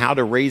taught how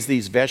to raise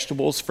these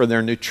vegetables for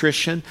their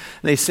nutrition. And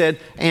they said,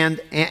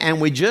 and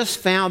we just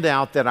found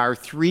out that our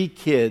 3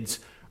 kids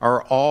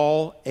are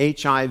all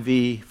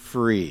HIV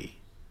free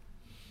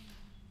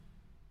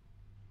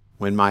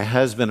when my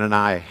husband and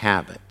I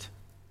have it.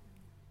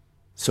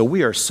 So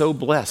we are so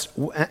blessed.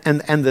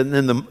 And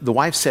then the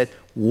wife said,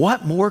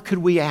 what more could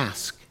we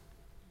ask?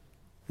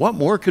 What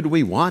more could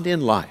we want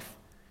in life?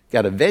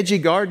 Got a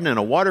veggie garden and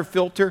a water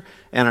filter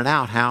and an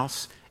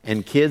outhouse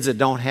and kids that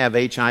don't have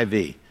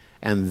HIV.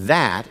 And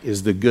that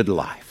is the good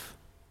life.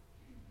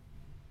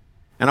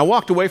 And I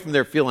walked away from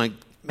there feeling,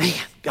 man,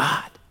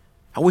 God,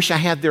 I wish I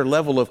had their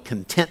level of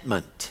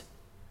contentment.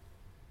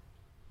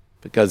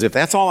 Because if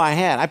that's all I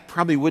had, I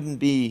probably wouldn't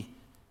be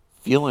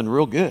feeling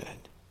real good.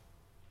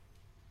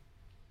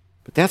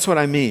 But that's what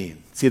I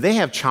mean. See, they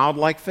have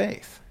childlike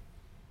faith.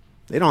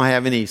 They don't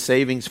have any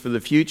savings for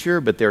the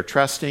future, but they're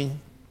trusting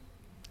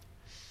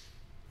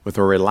with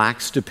a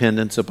relaxed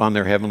dependence upon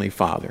their Heavenly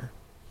Father.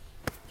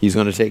 He's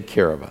going to take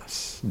care of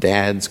us.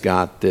 Dad's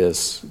got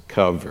this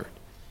covered.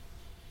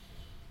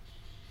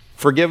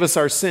 Forgive us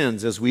our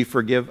sins as we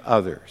forgive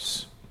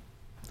others.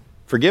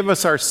 Forgive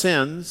us our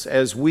sins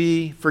as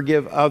we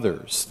forgive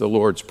others, the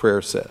Lord's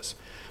Prayer says.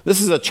 This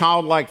is a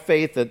childlike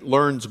faith that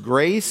learns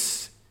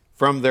grace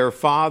from their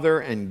Father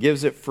and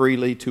gives it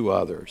freely to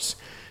others.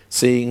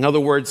 See, in other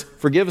words,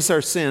 forgive us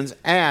our sins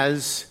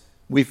as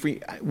we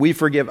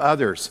forgive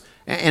others.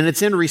 And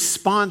it's in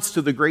response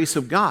to the grace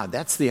of God.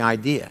 That's the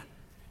idea.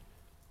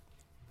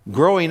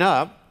 Growing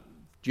up,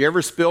 did you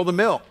ever spill the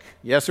milk?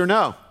 Yes or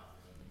no?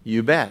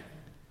 You bet.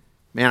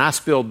 Man, I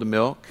spilled the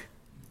milk.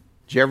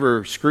 Did you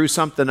ever screw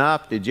something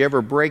up? Did you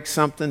ever break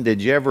something?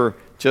 Did you ever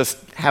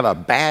just have a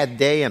bad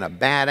day and a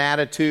bad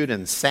attitude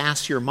and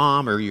sass your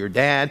mom or your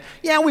dad?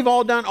 Yeah, we've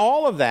all done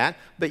all of that.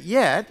 But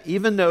yet,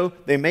 even though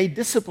they may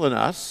discipline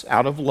us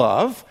out of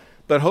love,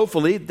 but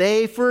hopefully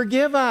they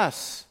forgive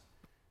us.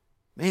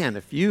 Man,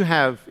 if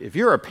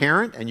you're a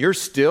parent and you're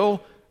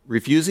still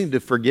refusing to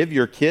forgive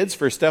your kids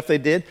for stuff they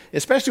did,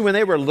 especially when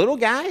they were little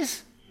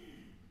guys,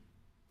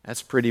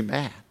 that's pretty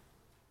bad.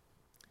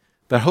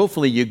 But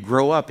hopefully you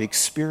grow up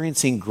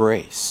experiencing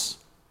grace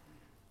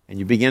and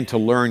you begin to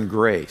learn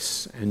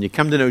grace and you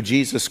come to know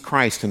Jesus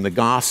Christ and the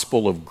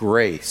gospel of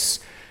grace,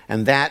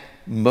 and that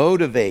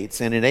motivates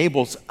and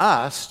enables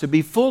us to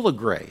be full of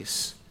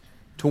grace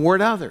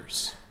toward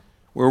others,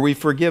 where we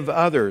forgive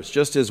others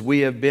just as we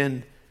have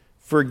been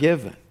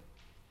forgiven.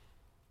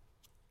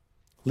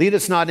 Lead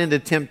us not into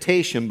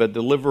temptation, but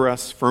deliver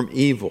us from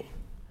evil.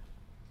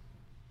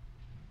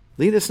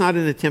 Lead us not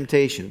into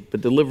temptation,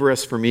 but deliver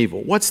us from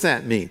evil. What's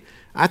that mean?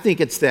 I think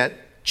it's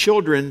that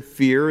children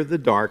fear the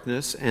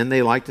darkness and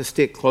they like to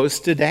stick close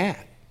to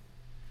Dad.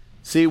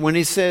 See, when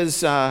he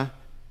says,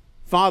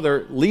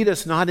 Father, lead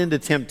us not into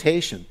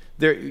temptation,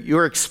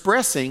 you're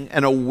expressing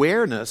an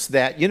awareness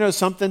that, you know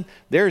something,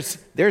 there's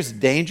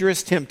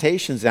dangerous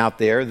temptations out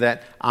there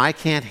that I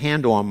can't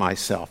handle on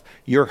myself.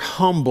 You're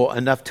humble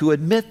enough to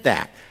admit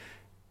that.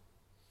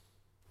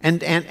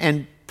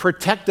 And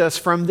protect us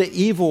from the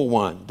evil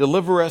one.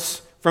 Deliver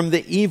us from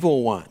the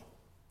evil one.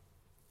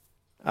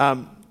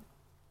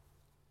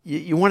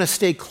 You want to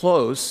stay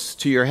close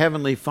to your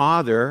Heavenly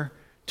Father,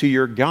 to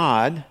your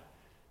God,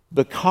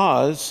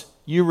 because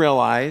you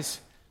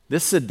realize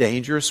this is a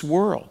dangerous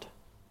world.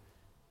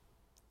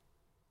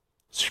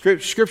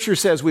 Scripture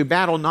says we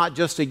battle not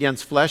just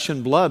against flesh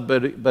and blood,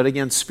 but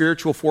against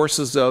spiritual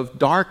forces of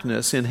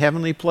darkness in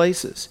heavenly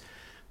places.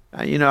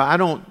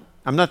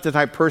 I'm not the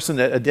type of person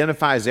that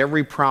identifies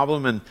every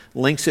problem and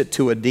links it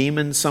to a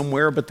demon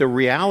somewhere, but the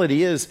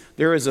reality is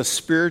there is a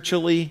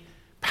spiritually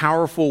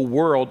powerful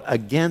world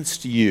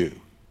against you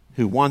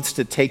who wants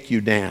to take you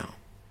down.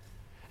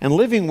 And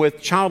living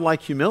with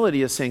childlike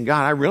humility is saying,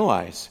 God, I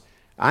realize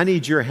I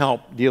need your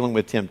help dealing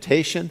with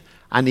temptation.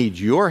 I need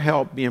your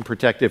help being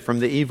protected from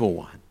the evil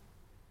one.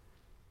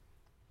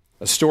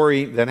 A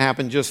story that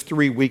happened just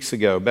 3 weeks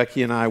ago.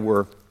 Becky and I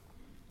were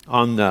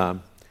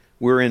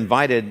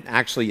invited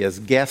actually as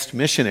guest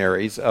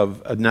missionaries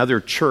of another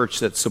church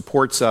that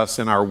supports us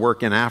in our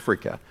work in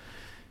Africa.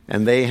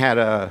 And they had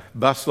a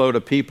busload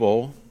of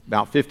people,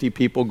 about 50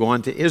 people,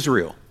 going to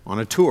Israel on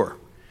a tour.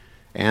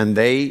 And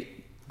they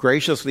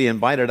graciously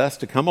invited us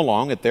to come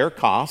along at their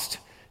cost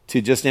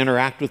to just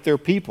interact with their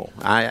people.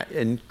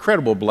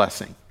 Incredible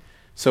blessing.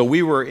 So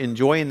we were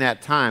enjoying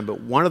that time,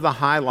 but one of the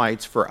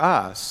highlights for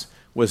us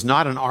was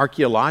not an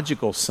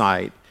archaeological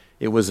site,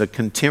 it was a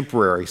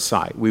contemporary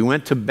site. We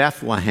went to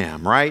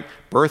Bethlehem, right?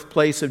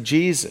 Birthplace of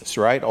Jesus,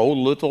 right? Old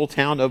little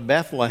town of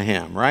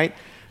Bethlehem, right?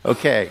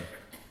 Okay.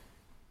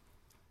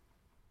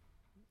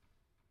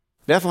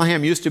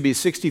 Bethlehem used to be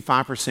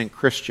 65%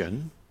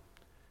 Christian,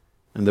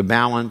 and the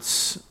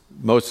balance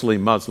mostly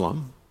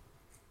Muslim.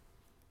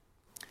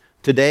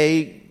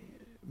 Today,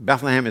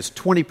 Bethlehem is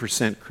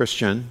 20%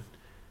 Christian,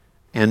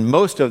 and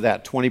most of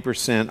that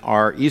 20%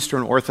 are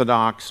Eastern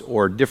Orthodox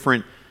or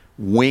different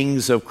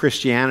wings of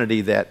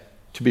Christianity that,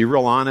 to be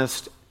real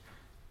honest,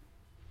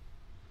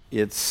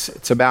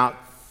 it's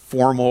about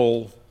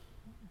formal,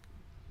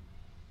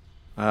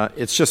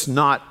 it's just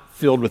not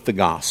filled with the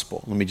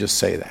gospel. Let me just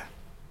say that.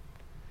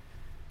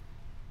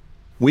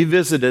 We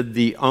visited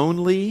the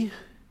only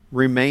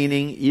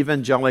remaining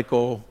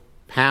evangelical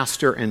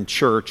pastor and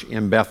church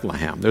in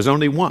Bethlehem. There's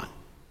only one.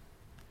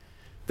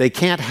 They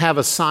can't have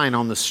a sign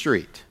on the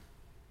street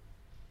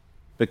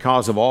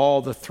because of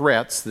all the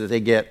threats that they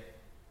get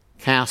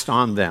cast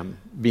on them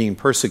being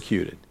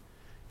persecuted.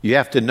 You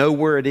have to know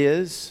where it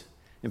is.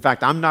 In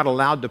fact, I'm not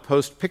allowed to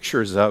post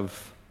pictures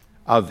of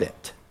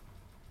it,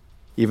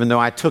 even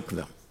though I took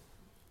them.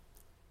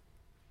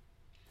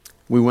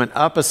 We went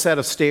up a set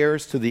of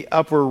stairs to the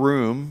upper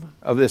room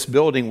of this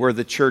building where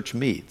the church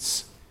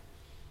meets.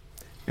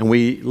 And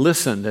we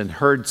listened and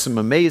heard some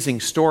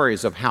amazing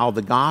stories of how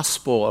the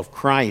gospel of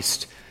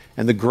Christ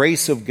and the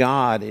grace of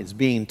God is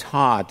being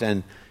taught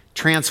and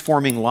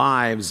transforming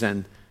lives,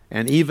 and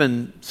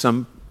even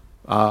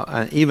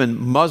even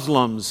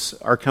Muslims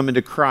are coming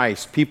to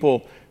Christ.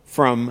 People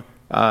from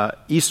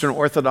Eastern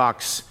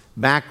Orthodox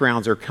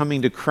backgrounds are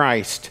coming to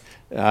Christ.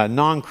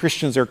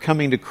 Non-Christians are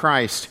coming to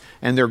Christ,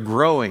 and they're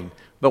growing.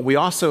 But we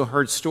also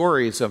heard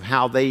stories of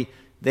how they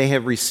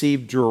have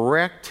received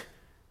direct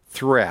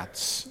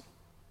threats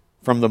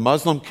from the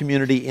Muslim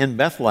community in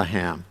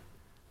Bethlehem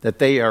that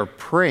they are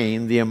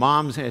praying. The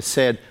imams have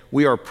said,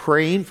 we are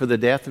praying for the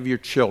death of your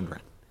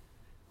children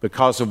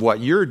because of what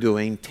you're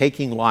doing,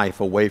 taking life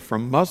away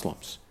from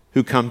Muslims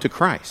who come to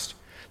Christ.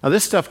 Now,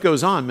 this stuff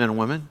goes on, men and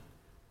women.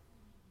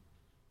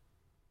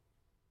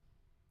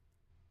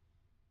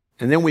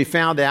 And then we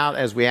found out,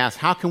 as we asked,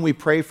 how can we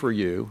pray for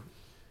you?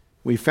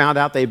 We found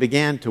out they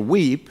began to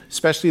weep,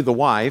 especially the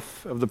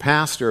wife of the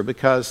pastor,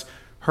 because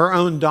her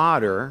own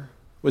daughter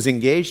was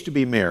engaged to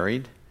be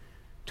married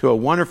to a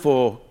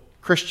wonderful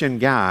Christian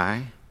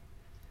guy.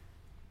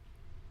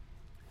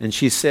 And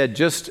she said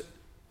just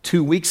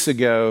 2 weeks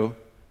ago,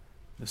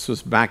 this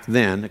was back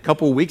then, a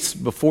couple of weeks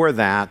before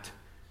that,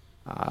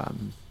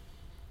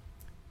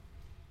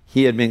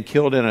 he had been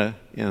killed in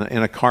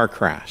a car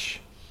crash.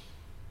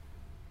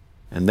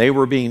 And they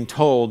were being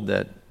told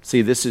that,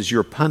 see, this is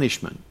your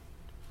punishment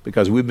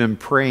because we've been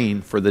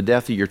praying for the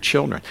death of your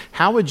children.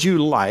 How would you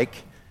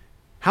like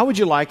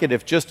it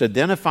if just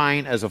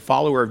identifying as a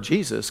follower of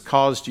Jesus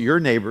caused your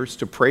neighbors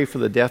to pray for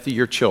the death of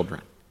your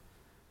children?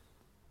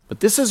 But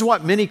this is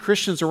what many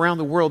Christians around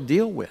the world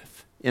deal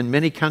with in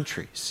many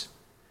countries.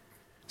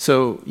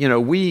 So,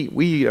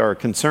 we are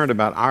concerned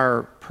about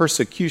our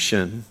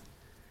persecution.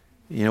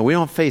 We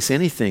don't face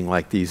anything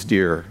like these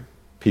dear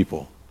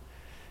people.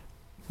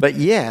 But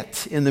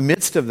yet, in the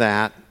midst of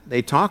that,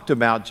 they talked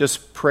about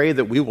just pray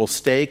that we will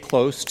stay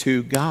close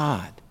to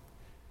God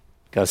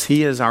because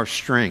He is our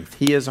strength.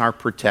 He is our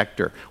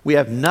protector. We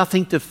have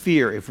nothing to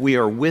fear if we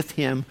are with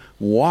Him,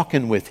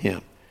 walking with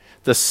Him.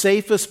 The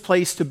safest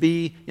place to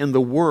be in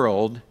the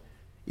world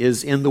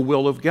is in the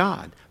will of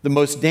God. The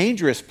most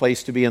dangerous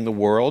place to be in the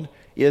world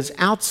is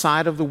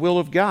outside of the will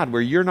of God,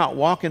 where you're not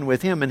walking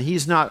with Him and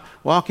He's not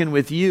walking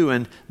with you,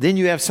 and then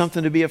you have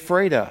something to be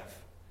afraid of.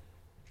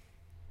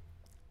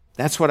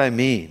 That's what I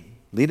mean.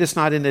 Lead us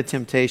not into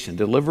temptation.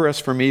 Deliver us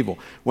from evil.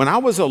 When I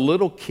was a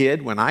little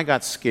kid, when I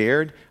got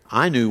scared,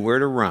 I knew where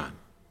to run.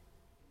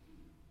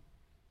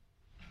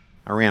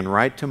 I ran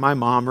right to my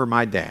mom or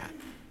my dad.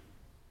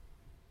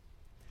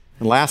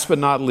 And last but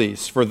not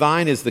least, for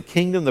thine is the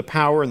kingdom, the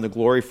power, and the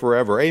glory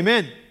forever.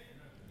 Amen.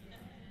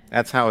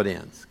 That's how it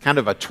ends. Kind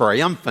of a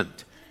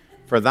triumphant.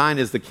 For thine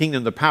is the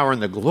kingdom, the power,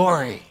 and the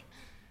glory.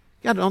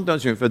 God, don't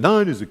say, for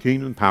thine is the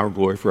kingdom, power,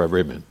 glory forever.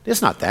 Amen.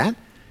 It's not that.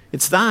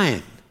 It's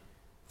thine.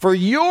 For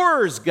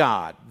yours,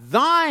 God,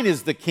 thine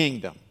is the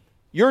kingdom.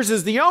 Yours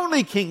is the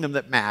only kingdom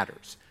that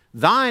matters.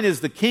 Thine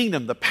is the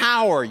kingdom, the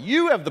power.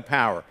 You have the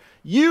power.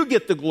 You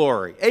get the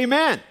glory.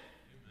 Amen.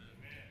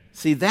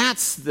 See,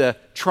 that's the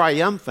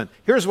triumphant.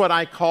 Here's what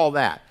I call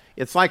that.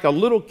 It's like a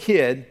little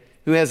kid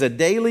who has a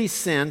daily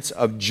sense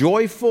of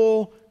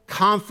joyful,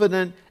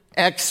 confident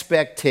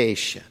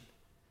expectation.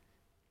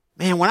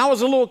 Man, when I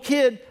was a little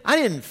kid, I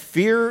didn't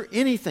fear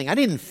anything. I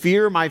didn't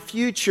fear my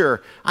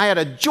future. I had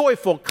a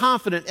joyful,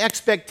 confident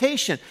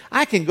expectation.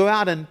 I can go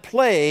out and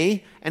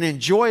play and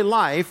enjoy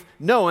life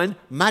knowing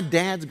my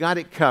dad's got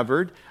it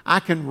covered. I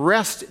can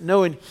rest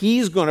knowing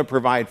he's going to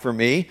provide for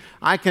me.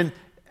 I can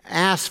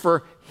ask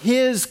for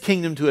his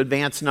kingdom to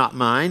advance, not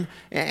mine.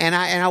 And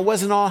I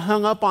wasn't all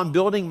hung up on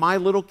building my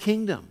little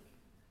kingdom,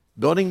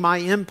 building my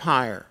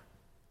empire,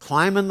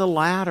 climbing the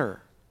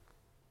ladder.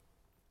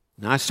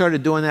 Now, I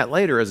started doing that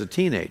later as a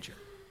teenager.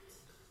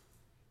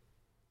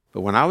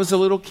 But when I was a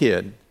little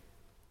kid,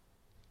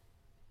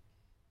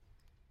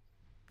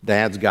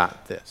 Dad's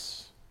got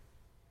this.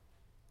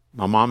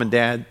 My mom and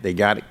Dad, they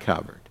got it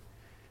covered.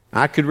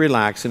 I could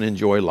relax and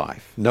enjoy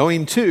life,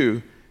 knowing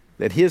too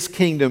that his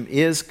kingdom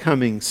is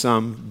coming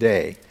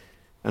someday.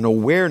 An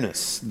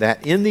awareness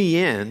that in the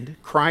end,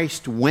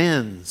 Christ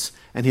wins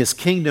and his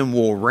kingdom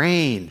will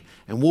reign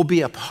and we'll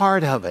be a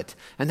part of it.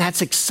 And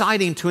that's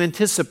exciting to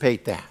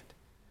anticipate that.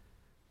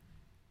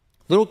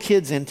 Little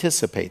kids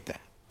anticipate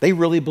that. They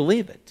really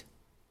believe it.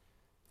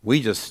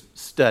 We just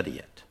study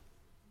it.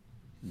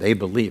 They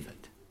believe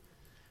it.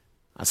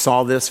 I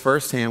saw this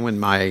firsthand when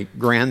my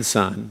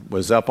grandson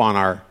was up on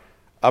our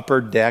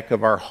upper deck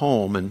of our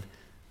home, and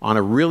on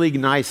a really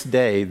nice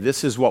day,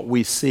 this is what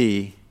we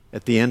see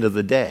at the end of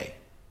the day.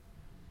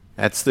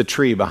 That's the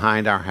tree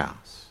behind our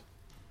house.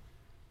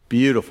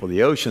 Beautiful.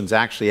 The ocean's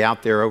actually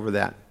out there over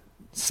that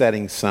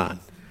setting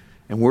sun.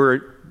 And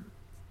we're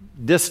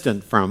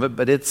distant from it,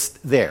 but it's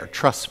there.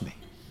 Trust me.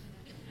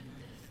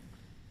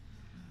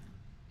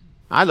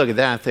 I look at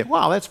that and think,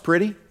 wow, that's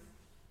pretty.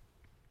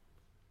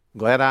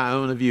 Glad I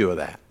own a view of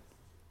that.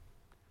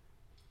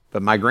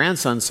 But my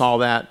grandson saw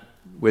that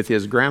with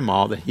his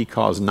grandma that he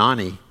calls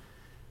Nani.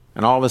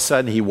 And all of a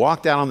sudden he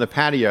walked out on the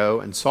patio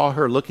and saw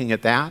her looking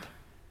at that.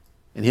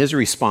 And his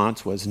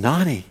response was,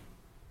 Nani,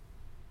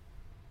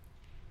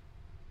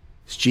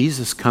 is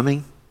Jesus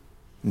coming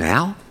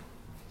now?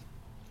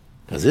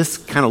 Because this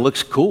kind of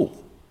looks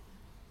cool.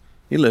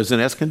 He lives in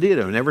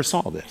Escondido and never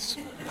saw this.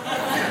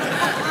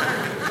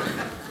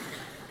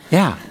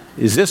 Yeah.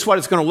 Is this what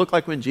it's going to look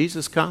like when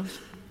Jesus comes?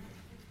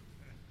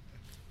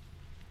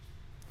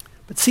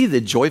 But see the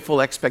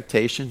joyful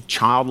expectation,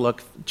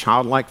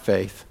 childlike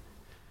faith.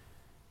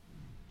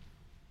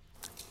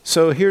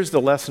 So here's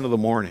the lesson of the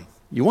morning.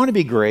 You want to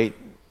be great,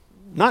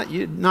 not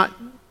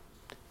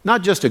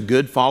just a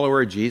good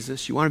follower of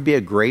Jesus. You want to be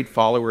a great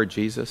follower of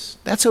Jesus.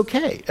 That's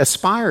okay.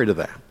 Aspire to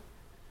that.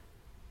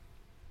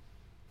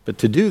 But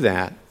to do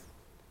that,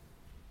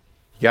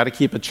 you got to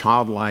keep a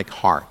childlike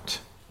heart,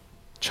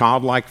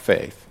 childlike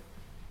faith,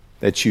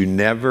 that you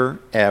never,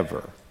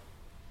 ever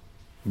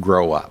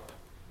grow up.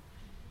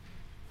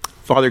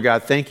 Father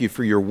God, thank you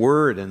for your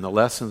word and the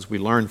lessons we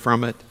learn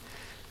from it.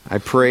 I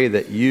pray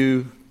that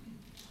you,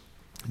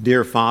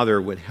 dear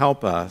Father, would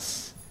help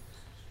us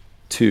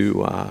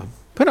to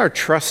put our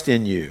trust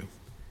in you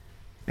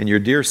and your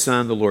dear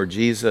Son, the Lord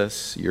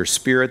Jesus, your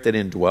Spirit that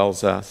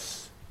indwells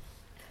us.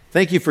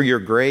 Thank you for your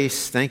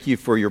grace. Thank you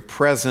for your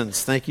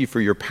presence. Thank you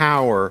for your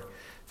power.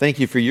 Thank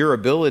you for your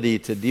ability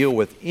to deal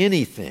with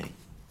anything.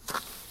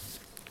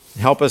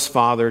 Help us,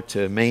 Father,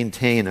 to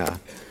maintain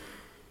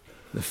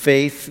the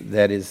faith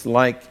that is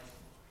like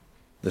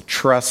the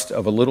trust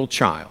of a little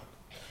child.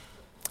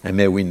 And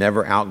may we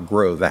never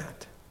outgrow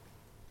that.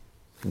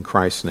 In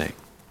Christ's name,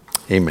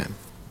 amen.